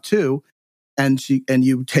I want too. And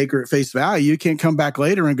you take her at face value. You can't come back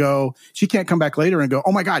later and go,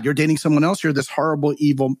 oh my God, you're dating someone else. You're this horrible,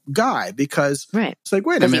 evil guy. Because it's like,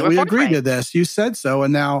 wait a minute, we agreed to this. You said so.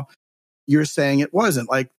 And now you're saying it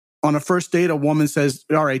wasn't. Like, on a first date, a woman says,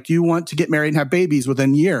 all right, do you want to get married and have babies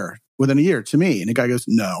within a year to me? And the guy goes,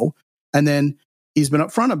 no. And then he's been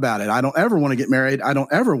upfront about it. I don't ever want to get married. I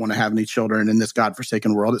don't ever want to have any children in this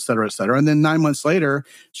godforsaken world, et cetera, et cetera. And then 9 months later,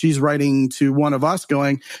 she's writing to one of us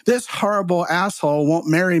going, this horrible asshole won't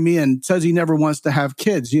marry me and says he never wants to have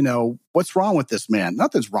kids. You know, what's wrong with this man?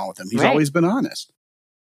 Nothing's wrong with him. He's always been honest.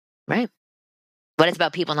 Right. But it's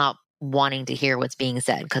about people not wanting to hear what's being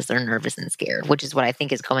said because they're nervous and scared, which is what I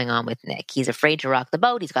think is going on with Nick. He's afraid to rock the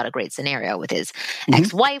boat. He's got a great scenario with his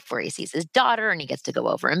ex-wife where he sees his daughter and he gets to go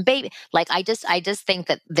over and baby. Like, I just think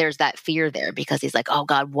that there's that fear there because he's like, oh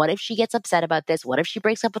God, what if she gets upset about this? What if she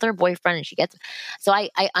breaks up with her boyfriend and she gets... So I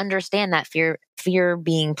understand that fear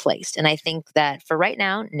being placed. And I think that for right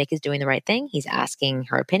now, Nick is doing the right thing. He's asking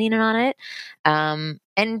her opinion on it.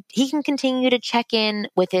 And he can continue to check in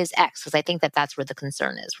with his ex because I think that that's where the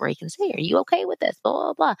concern is, where he can say, are you okay with this? Blah,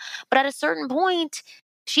 blah, blah. But at a certain point,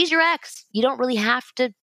 she's your ex. You don't really have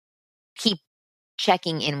to keep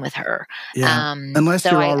checking in with her. Yeah.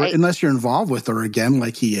 Unless you're involved with her again,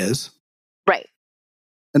 like he is. Right.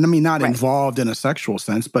 And I mean, not involved in a sexual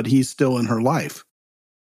sense, but he's still in her life.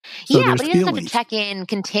 So yeah, but you don't have to check in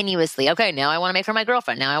continuously. Okay, now I want to make her my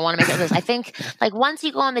girlfriend. Now I want to make her this. I think, like, once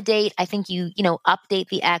you go on the date, I think you update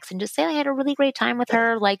the ex and just say, I had a really great time with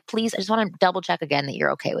her. Like, please, I just want to double check again that you're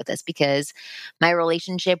okay with this because my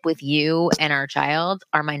relationship with you and our child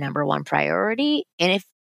are my number one priority. And if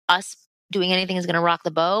us doing anything is going to rock the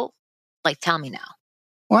boat, like, tell me now.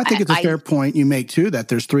 Well, I think it's a fair point you make, too, that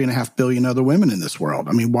there's 3.5 billion other women in this world.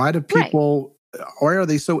 I mean, why do people... Why are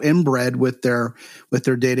they so inbred with their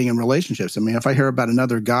dating and relationships? I mean, if I hear about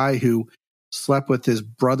another guy who slept with his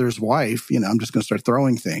brother's wife, I'm just going to start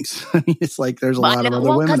throwing things. I mean, it's like there's a lot of other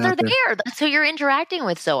women out there. Because they're there. That's who you're interacting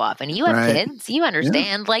with so often. You have kids. You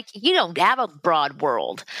understand. Yeah. Like, you don't have a broad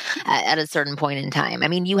world at a certain point in time. I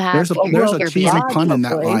mean, you have... There's a cheesy pun in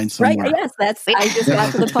that line somewhere. Right, yes, I just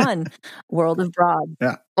got to the pun. World of broad.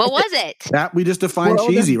 Yeah. What was it? That we just defined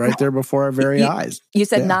cheesy right there before our very eyes. You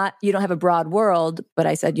said you don't have a broad world, but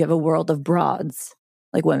I said you have a world of broads,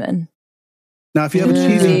 like women. Now, if you have a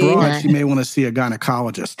cheesy broad, you may want to see a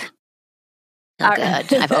gynecologist. Oh,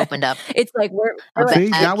 good. I've opened up. It's like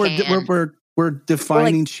we're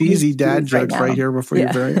defining cheesy dad jokes right here before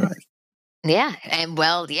your very eyes. Yeah, and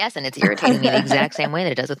yes, and it's irritating me the exact same way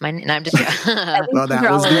that it does with my. And I'm just. Well, that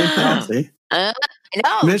was fantastic. No,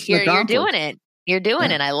 you're doing it. You're doing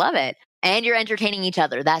it. I love it, and you're entertaining each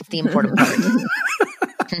other. That's the important part.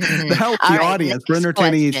 To help the audience, we're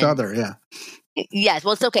entertaining each other. Yeah. Yes.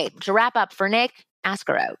 Well, it's okay to wrap up for Nick. Ask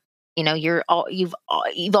her out.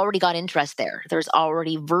 you've already got interest there. There's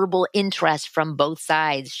already verbal interest from both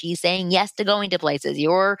sides. She's saying yes to going to places.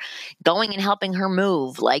 You're going and helping her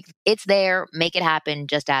move. Like, it's there. Make it happen.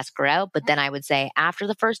 Just ask her out. But then I would say after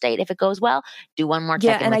the first date, if it goes well, do one more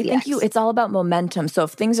check-in and with I the think ex. it's all about momentum. So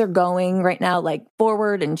if things are going right now, like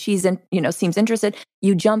forward, and she's seems interested,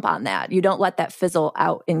 you jump on that. You don't let that fizzle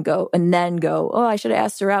out and then go, oh, I should have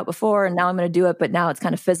asked her out before, and now I'm going to do it, but now it's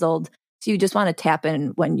kind of fizzled. So you just want to tap in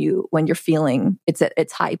when you're feeling it's at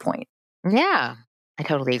its high point. Yeah, I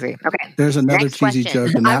totally agree. Okay. There's another Next cheesy question.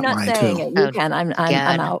 joke in that I'm not line saying too. it. You can. I'm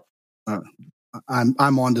out.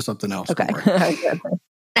 I'm on to something else. Okay.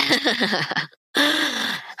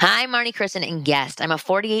 Hi, Marnie, Kristen, and guest. I'm a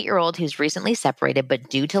 48-year-old who's recently separated, but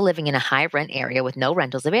due to living in a high rent area with no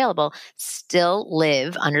rentals available, still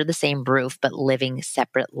live under the same roof, but living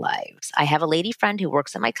separate lives. I have a lady friend who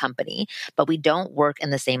works at my company, but we don't work in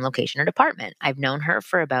the same location or department. I've known her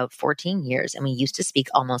for about 14 years, and we used to speak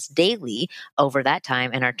almost daily over that time,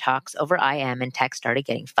 and our talks over IM and text started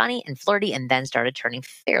getting funny and flirty and then started turning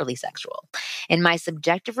fairly sexual. In my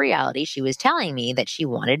subjective reality, she was telling me that she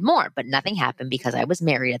wanted more, but nothing happened because I was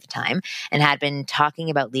married at the time and had been talking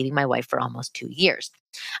about leaving my wife for almost 2 years.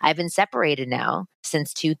 I've been separated now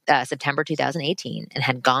since September 2018 and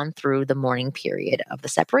had gone through the mourning period of the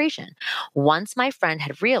separation. Once my friend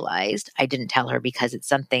had realized, I didn't tell her because it's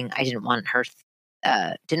something I didn't want her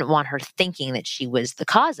thinking that she was the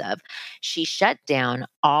cause of, she shut down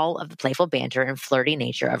all of the playful banter and flirty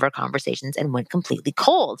nature of our conversations and went completely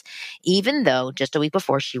cold. Even though just a week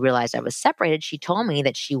before she realized I was separated, she told me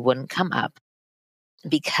that she wouldn't come up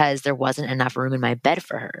because there wasn't enough room in my bed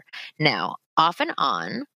for her. Now, off and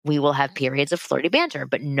on, we will have periods of flirty banter,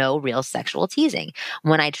 but no real sexual teasing.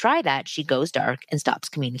 When I try that, she goes dark and stops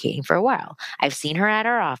communicating for a while. I've seen her at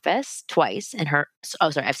her office twice and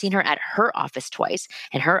I've seen her at her office twice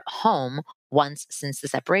and her home once since the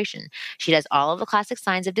separation. She does all of the classic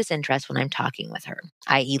signs of disinterest when I'm talking with her,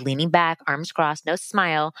 i.e. leaning back, arms crossed, no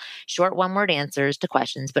smile, short one-word answers to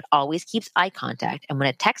questions, but always keeps eye contact. And when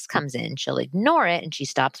a text comes in, she'll ignore it and she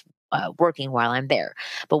stops working while I'm there.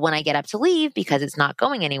 But when I get up to leave because it's not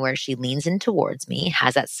going anywhere, she leans in towards me,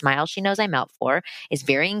 has that smile she knows I'm out for, is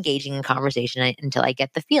very engaging in conversation until I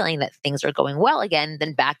get the feeling that things are going well again,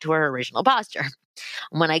 then back to her original posture.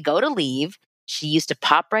 When I go to leave, she used to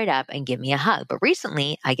pop right up and give me a hug. But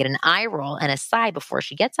recently, I get an eye roll and a sigh before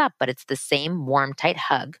she gets up, but it's the same warm, tight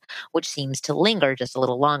hug, which seems to linger just a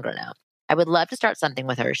little longer now. I would love to start something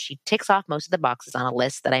with her. She ticks off most of the boxes on a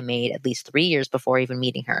list that I made at least 3 years before even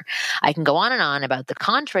meeting her. I can go on and on about the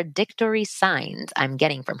contradictory signs I'm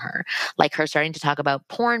getting from her, like her starting to talk about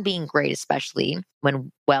porn being great, especially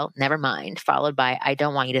when, well, never mind, followed by, I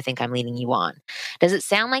don't want you to think I'm leading you on. Does it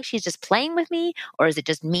sound like she's just playing with me, or is it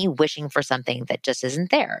just me wishing for something that just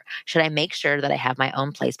isn't there? Should I make sure that I have my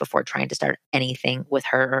own place before trying to start anything with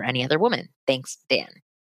her or any other woman? Thanks, Dan.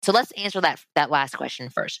 So let's answer that last question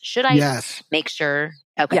first. Should I make sure?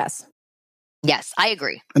 Okay. Yes, I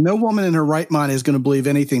agree. And no woman in her right mind is going to believe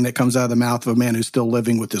anything that comes out of the mouth of a man who's still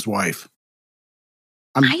living with his wife.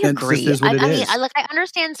 I agree. I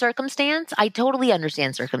understand circumstance. I totally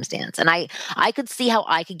understand circumstance. And I could see how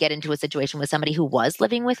I could get into a situation with somebody who was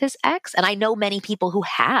living with his ex. And I know many people who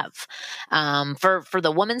have, for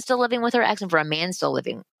the woman still living with her ex and for a man still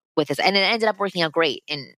living with his, and it ended up working out great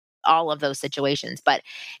in all of those situations. But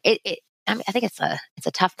I think it's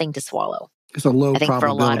a tough thing to swallow. It's a low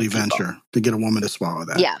probability venture to get a woman to swallow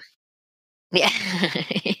that. Yeah.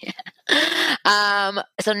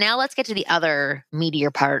 So now let's get to the other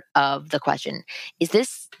meatier part of the question. Is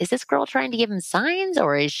this girl trying to give him signs,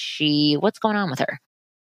 or what's going on with her?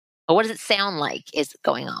 Or what does it sound like is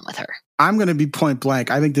going on with her? I'm going to be point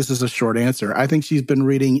blank. I think this is a short answer. I think she's been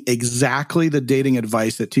reading exactly the dating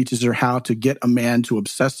advice that teaches her how to get a man to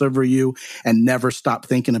obsess over you and never stop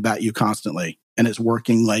thinking about you constantly. And it's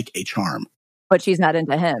working like a charm. But she's not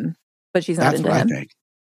into him. That's what I think.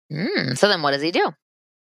 So then what does he do?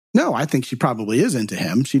 No, I think she probably is into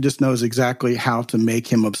him. She just knows exactly how to make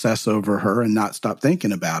him obsess over her and not stop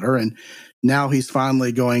thinking about her. And now he's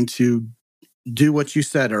finally going to do what you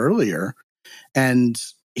said earlier. And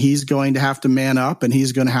he's going to have to man up, and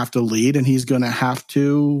he's going to have to lead, and he's going to have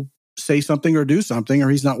to say something or do something, or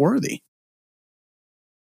he's not worthy.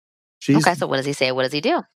 Okay, so what does he say? What does he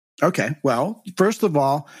do? Okay, well, first of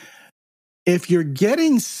all, if you're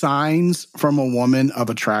getting signs from a woman of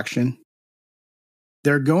attraction,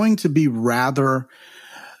 they're going to be rather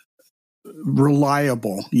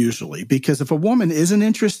reliable usually, because if a woman isn't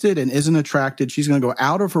interested and isn't attracted, she's going to go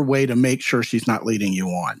out of her way to make sure she's not leading you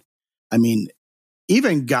on. I mean,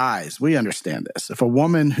 even guys, we understand this. If a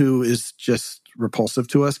woman who is just repulsive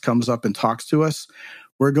to us comes up and talks to us,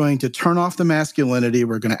 we're going to turn off the masculinity.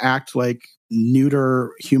 We're going to act like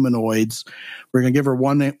neuter humanoids. We're going to give her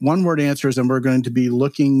one-word answers, and we're going to be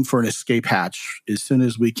looking for an escape hatch as soon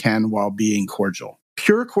as we can while being cordial.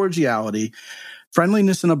 Pure cordiality,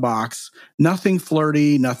 friendliness in a box, nothing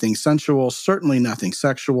flirty, nothing sensual, certainly nothing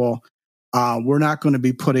sexual. We're not going to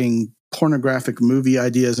be putting pornographic movie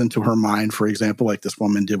ideas into her mind, for example, like this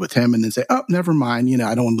woman did with him, and then say, oh, never mind,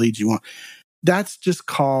 I don't want to lead you on. That's just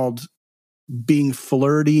called being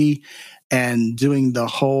flirty and doing the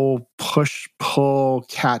whole push-pull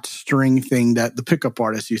cat string thing that the pickup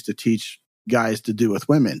artists used to teach guys to do with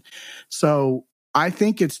women. So I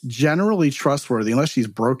think it's generally trustworthy, unless she's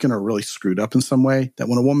broken or really screwed up in some way, that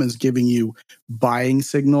when a woman's giving you buying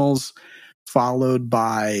signals followed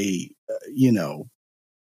by,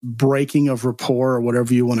 breaking of rapport or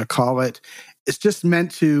whatever you want to call it, it's just meant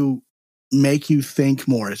to make you think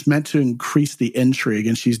more. It's meant to increase the intrigue,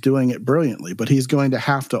 and she's doing it brilliantly. But he's going to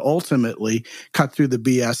have to ultimately cut through the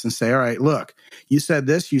BS and say, all right, look, you said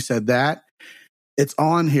this, you said that. It's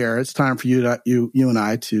on here. It's time for you and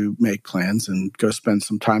I to make plans and go spend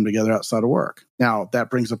some time together outside of work. Now, that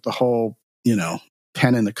brings up the whole,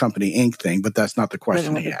 pen in the company ink thing, but that's not the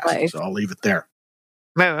question he asked. So I'll leave it there.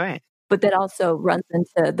 Right. But that also runs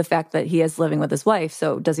into the fact that he is living with his wife.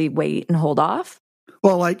 So does he wait and hold off?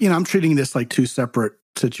 Well, I'm treating this like two separate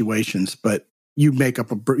situations, but you make a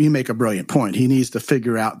brilliant point. He needs to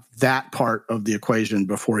figure out that part of the equation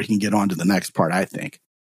before he can get on to the next part, I think.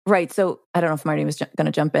 Right. So I don't know if Marty was going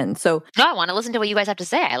to jump in. So no, I want to listen to what you guys have to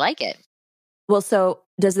say. I like it. Well, so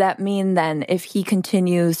does that mean then if he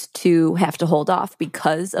continues to have to hold off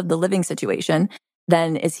because of the living situation,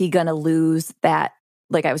 then is he going to lose that?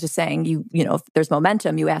 Like I was just saying, if there's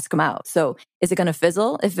momentum, you ask him out. So is it going to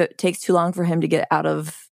fizzle if it takes too long for him to get out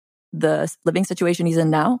of the living situation he's in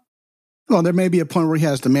now? Well, there may be a point where he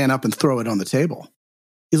has to man up and throw it on the table.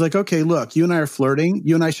 He's like, okay, look, you and I are flirting.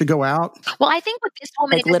 You and I should go out. Well, I think with this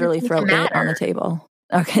woman, like literally throw it on the table.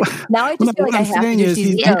 Okay. Now I just feel like I have to do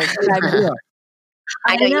cheesy.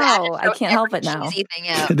 I know. I can't help it now.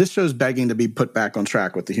 This show's begging to be put back on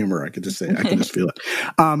track with the humor. I can just feel it.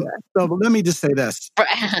 So let me just say this.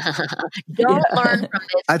 Don't learn from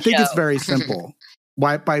this. I think it's very simple.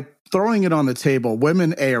 By throwing it on the table,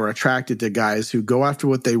 women are attracted to guys who go after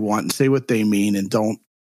what they want and say what they mean and don't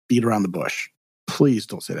beat around the bush. Please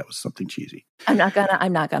don't say that was something cheesy. I'm not gonna.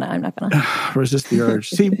 Resist the urge.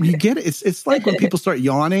 See, you get it. It's like when people start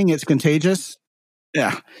yawning, it's contagious.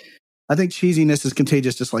 Yeah. I think cheesiness is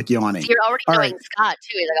contagious, just like yawning. So you're already knowing Scott,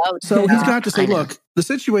 too. He's like, so he's got to say, look, the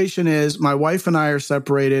situation is my wife and I are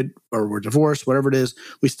separated or we're divorced, whatever it is.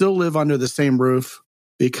 We still live under the same roof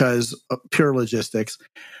because of pure logistics.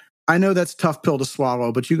 I know that's a tough pill to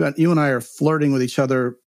swallow, but you and I are flirting with each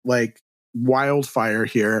other like wildfire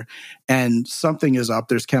here, and something is up.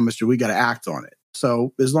 There's chemistry. We got to act on it.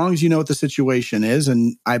 So as long as you know what the situation is,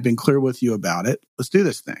 and I've been clear with you about it, let's do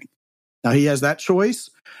this thing. Now, he has that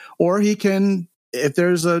choice, or he can, if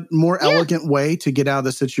there's a more elegant way to get out of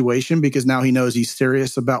the situation, because now he knows he's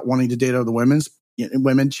serious about wanting to date other women,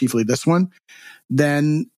 chiefly this one,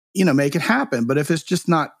 then, make it happen. But if it's just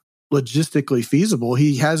not logistically feasible,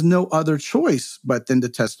 he has no other choice but then to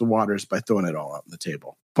test the waters by throwing it all out on the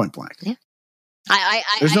table, point blank. Yeah.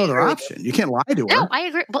 There's no other option. You can't lie to her. No, I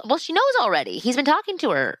agree. Well, she knows already. He's been talking to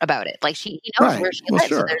her about it. Like he knows where she lives.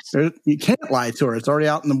 Sure. So you can't lie to her. It's already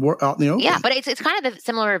out in the open. Yeah, but it's kind of the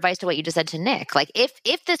similar advice to what you just said to Nick. Like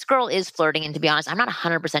if this girl is flirting, and to be honest, I'm not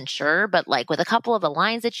 100% sure, but like with a couple of the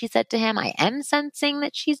lines that she said to him, I am sensing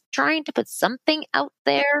that she's trying to put something out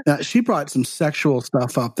there. She brought some sexual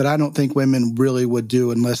stuff up that I don't think women really would do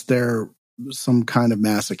unless they're some kind of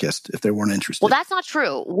masochist if they weren't interested. Well, that's not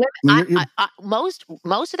true. Most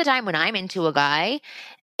of the time when I'm into a guy,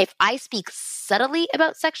 if I speak subtly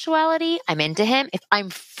about sexuality, I'm into him. If I'm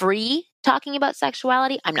free talking about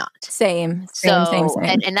sexuality, I'm not. Same.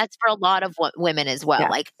 And that's for a lot of women as well.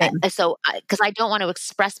 Yeah, because I don't want to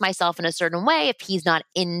express myself in a certain way if he's not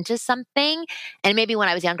into something. And maybe when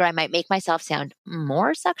I was younger, I might make myself sound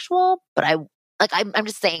more sexual, but I'm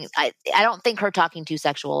just saying, I don't think her talking too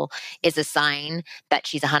sexual is a sign that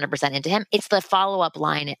she's 100% into him. It's the follow-up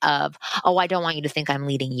line of, oh, I don't want you to think I'm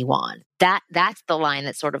leading you on. That's the line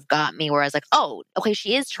that sort of got me, where I was like, oh, okay,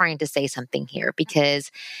 she is trying to say something here, because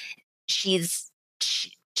she's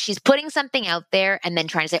putting something out there and then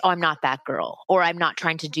trying to say, oh, I'm not that girl, or I'm not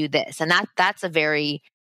trying to do this. And that's a very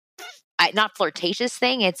not flirtatious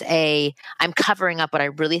thing. It's I'm covering up what I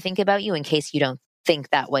really think about you in case you don't think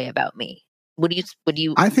that way about me. Would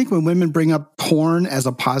you? I think when women bring up porn as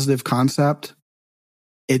a positive concept,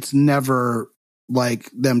 it's never like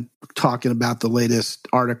them talking about the latest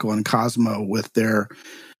article in Cosmo with their,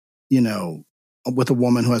 with a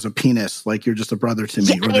woman who has a penis, like you're just a brother to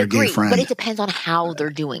me, or their gay friend. But it depends on how they're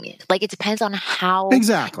doing it. Like, it depends on how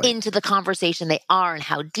into the conversation they are and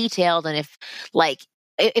how detailed. And if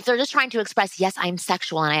they're just trying to express, yes, I'm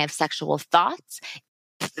sexual and I have sexual thoughts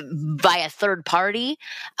by a third party.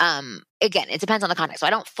 Again, it depends on the context. So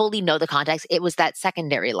I don't fully know the context. It was that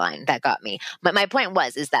secondary line that got me. But my point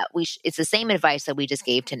is that it's the same advice that we just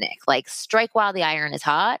gave to Nick. Like, strike while the iron is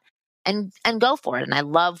hot and go for it. And I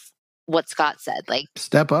love what Scott said. Like,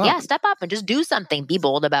 step up. Yeah, step up and just do something. Be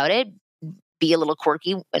bold about it. Be a little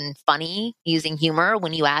quirky and funny using humor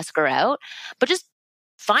when you ask her out. But just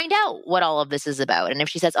find out what all of this is about. And if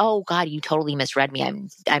she says, "Oh God, you totally misread me.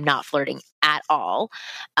 I'm not flirting at all,"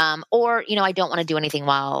 or I don't want to do anything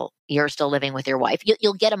while you're still living with your wife,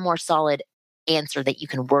 you'll get a more solid answer that you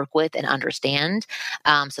can work with and understand,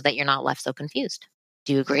 so that you're not left so confused.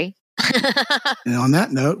 Do you agree? And on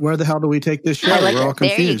that note, where the hell do we take this show? We're all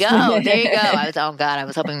confused. There you go. I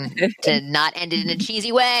was hoping to not end it in a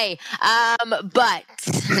cheesy way, but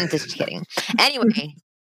just kidding. Anyway.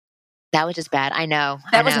 That was just bad. I know.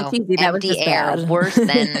 Wasn't cheesy. That was just air, bad. Worse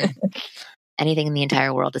than anything in the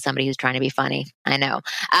entire world to somebody who's trying to be funny. I know.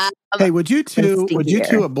 Hey, would you two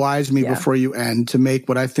oblige me before you end to make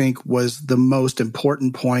what I think was the most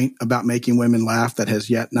important point about making women laugh that has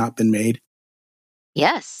yet not been made?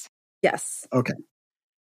 Yes. Okay.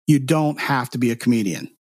 You don't have to be a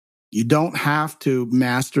comedian. You don't have to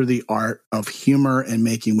master the art of humor and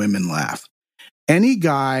making women laugh. Any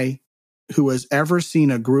guy who has ever seen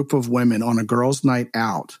a group of women on a girls' night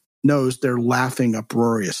out knows they're laughing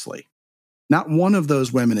uproariously. Not one of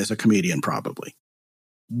those women is a comedian, probably.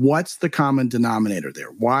 What's the common denominator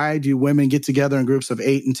there? Why do women get together in groups of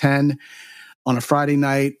 8 and 10 on a Friday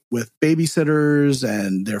night with babysitters,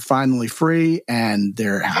 and they're finally free and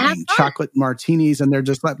they're having chocolate martinis, and they're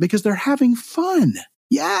just like, because they're having fun.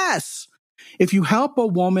 Yes. If you help a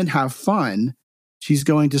woman have fun, she's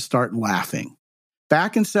going to start laughing.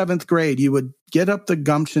 Back in 7th grade, you would get up the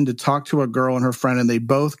gumption to talk to a girl and her friend, and they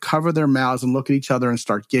both cover their mouths and look at each other and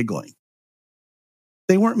start giggling.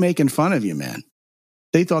 They weren't making fun of you, man.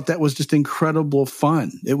 They thought that was just incredible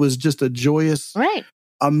fun. It was just a joyous,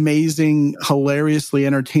 amazing, hilariously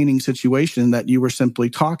entertaining situation that you were simply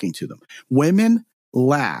talking to them. Women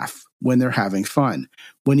laugh when they're having fun.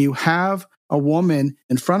 When you have a woman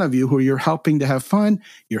in front of you who you're helping to have fun,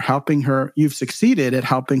 you're helping her, you've succeeded at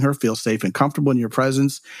helping her feel safe and comfortable in your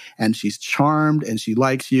presence, and she's charmed and she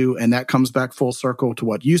likes you, and that comes back full circle to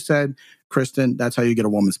what you said, Kristen. That's how you get a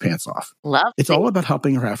woman's pants off. It's all about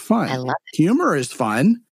helping her have fun. I love it. Humor is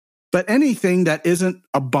fun, but anything that isn't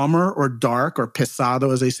a bummer or dark or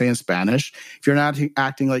pesado, as they say in Spanish, if you're not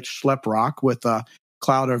acting like schlep rock with a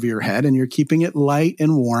cloud over your head and you're keeping it light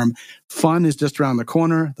and warm, fun is just around the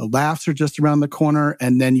corner. The laughs are just around the corner.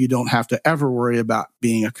 And then you don't have to ever worry about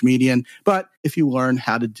being a comedian. But if you learn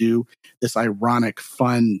how to do this ironic,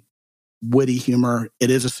 fun, witty humor, it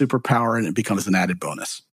is a superpower and it becomes an added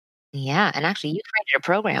bonus. Yeah, and actually, you created a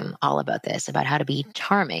program all about this, about how to be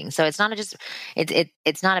charming. So it's not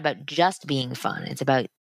it's not about just being fun. It's about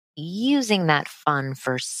using that fun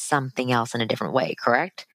for something else in a different way,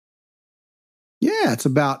 correct? Yeah, it's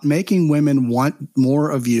about making women want more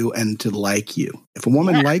of you and to like you. If a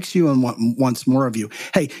woman likes you and wants more of you,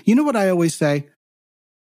 hey, you know what I always say?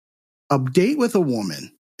 A date with a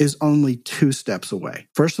woman is only 2 steps away.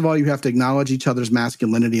 First of all, you have to acknowledge each other's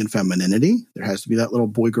masculinity and femininity. There has to be that little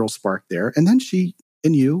boy-girl spark there. And then she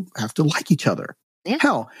and you have to like each other. Yeah.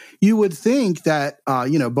 Hell, you would think that,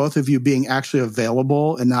 both of you being actually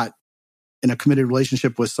available and not in a committed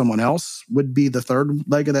relationship with someone else would be the third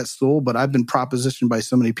leg of that stool. But I've been propositioned by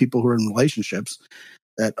so many people who are in relationships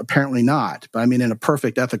that apparently not. But I mean, in a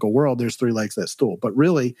perfect ethical world, there's 3 legs of that stool. But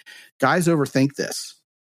really, guys overthink this.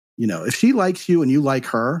 If she likes you and you like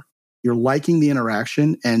her, you're liking the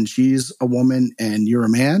interaction, and she's a woman and you're a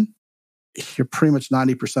man, you're pretty much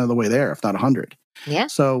 90% of the way there, if not 100. Yeah.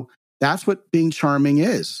 So that's what being charming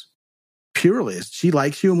is. Purely is she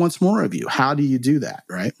likes you and wants more of you. How do you do that,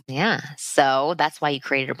 right? Yeah. So that's why you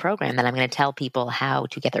created a program that I'm going to tell people how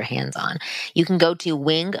to get their hands on. You can go to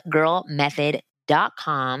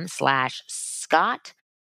winggirlmethod.com/Scott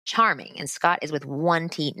Charming. And Scott is with 1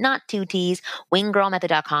 T, not 2 T's.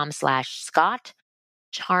 winggirlmethod.com/Scott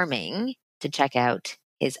Charming to check out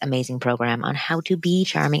his amazing program on how to be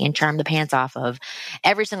charming and charm the pants off of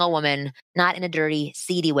every single woman, not in a dirty,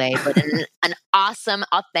 seedy way, but in an awesome,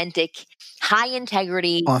 authentic, high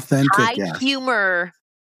integrity, high humor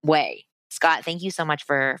way. Scott, thank you so much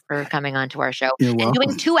for coming on to our show. You're and welcome.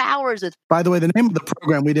 doing 2 hours with. By the way, the name of the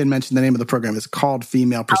program, we didn't mention the name of the program. It's called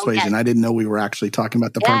Female Persuasion. Yes. I didn't know we were actually talking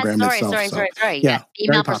about the program itself. Sorry. Yeah,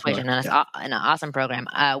 Female Persuasion. An awesome program.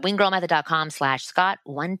 Winggirlmethod.com/Scott,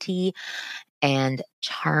 1T, and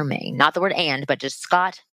Charming. Not the word and, but just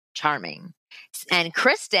Scott Charming. And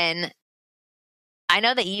Kristen, I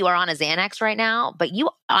know that you are on a Xanax right now, but you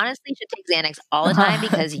honestly should take Xanax all the time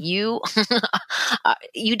because you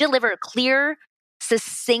deliver clear,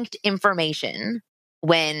 succinct information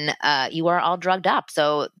when you are all drugged up.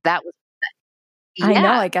 So that was. I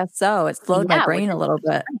know, I guess so. It slowed my brain a little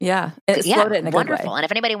bit. Yeah. It slowed it in a good way. Wonderful. And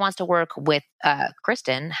if anybody wants to work with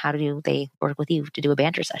Kristen, how do they work with you to do a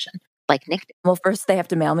banter session? Like Nick did? Well, first they have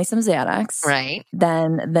to mail me some Xanax. Right.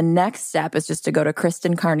 Then the next step is just to go to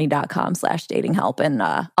KristenCarney.com/datinghelp and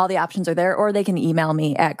all the options are there. Or they can email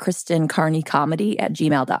me at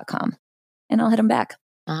KristenCarneyComedy@gmail.com and I'll hit them back.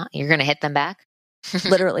 You're going to hit them back?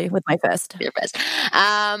 Literally with my fist. Your fist.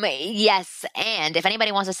 Yes. And if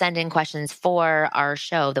anybody wants to send in questions for our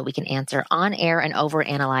show that we can answer on air and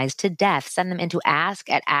overanalyze to death, send them into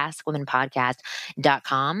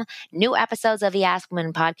ask@askwomenpodcast.com. New episodes of the Ask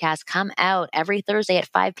Women podcast come out every Thursday at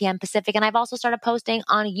 5 p.m. Pacific. And I've also started posting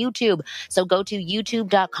on YouTube. So go to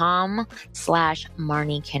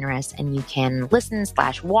youtube.com/Marni Kinrys and you can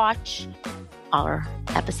listen/watch our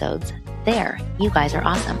episodes there. You guys are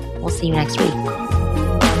awesome. We'll see you next week.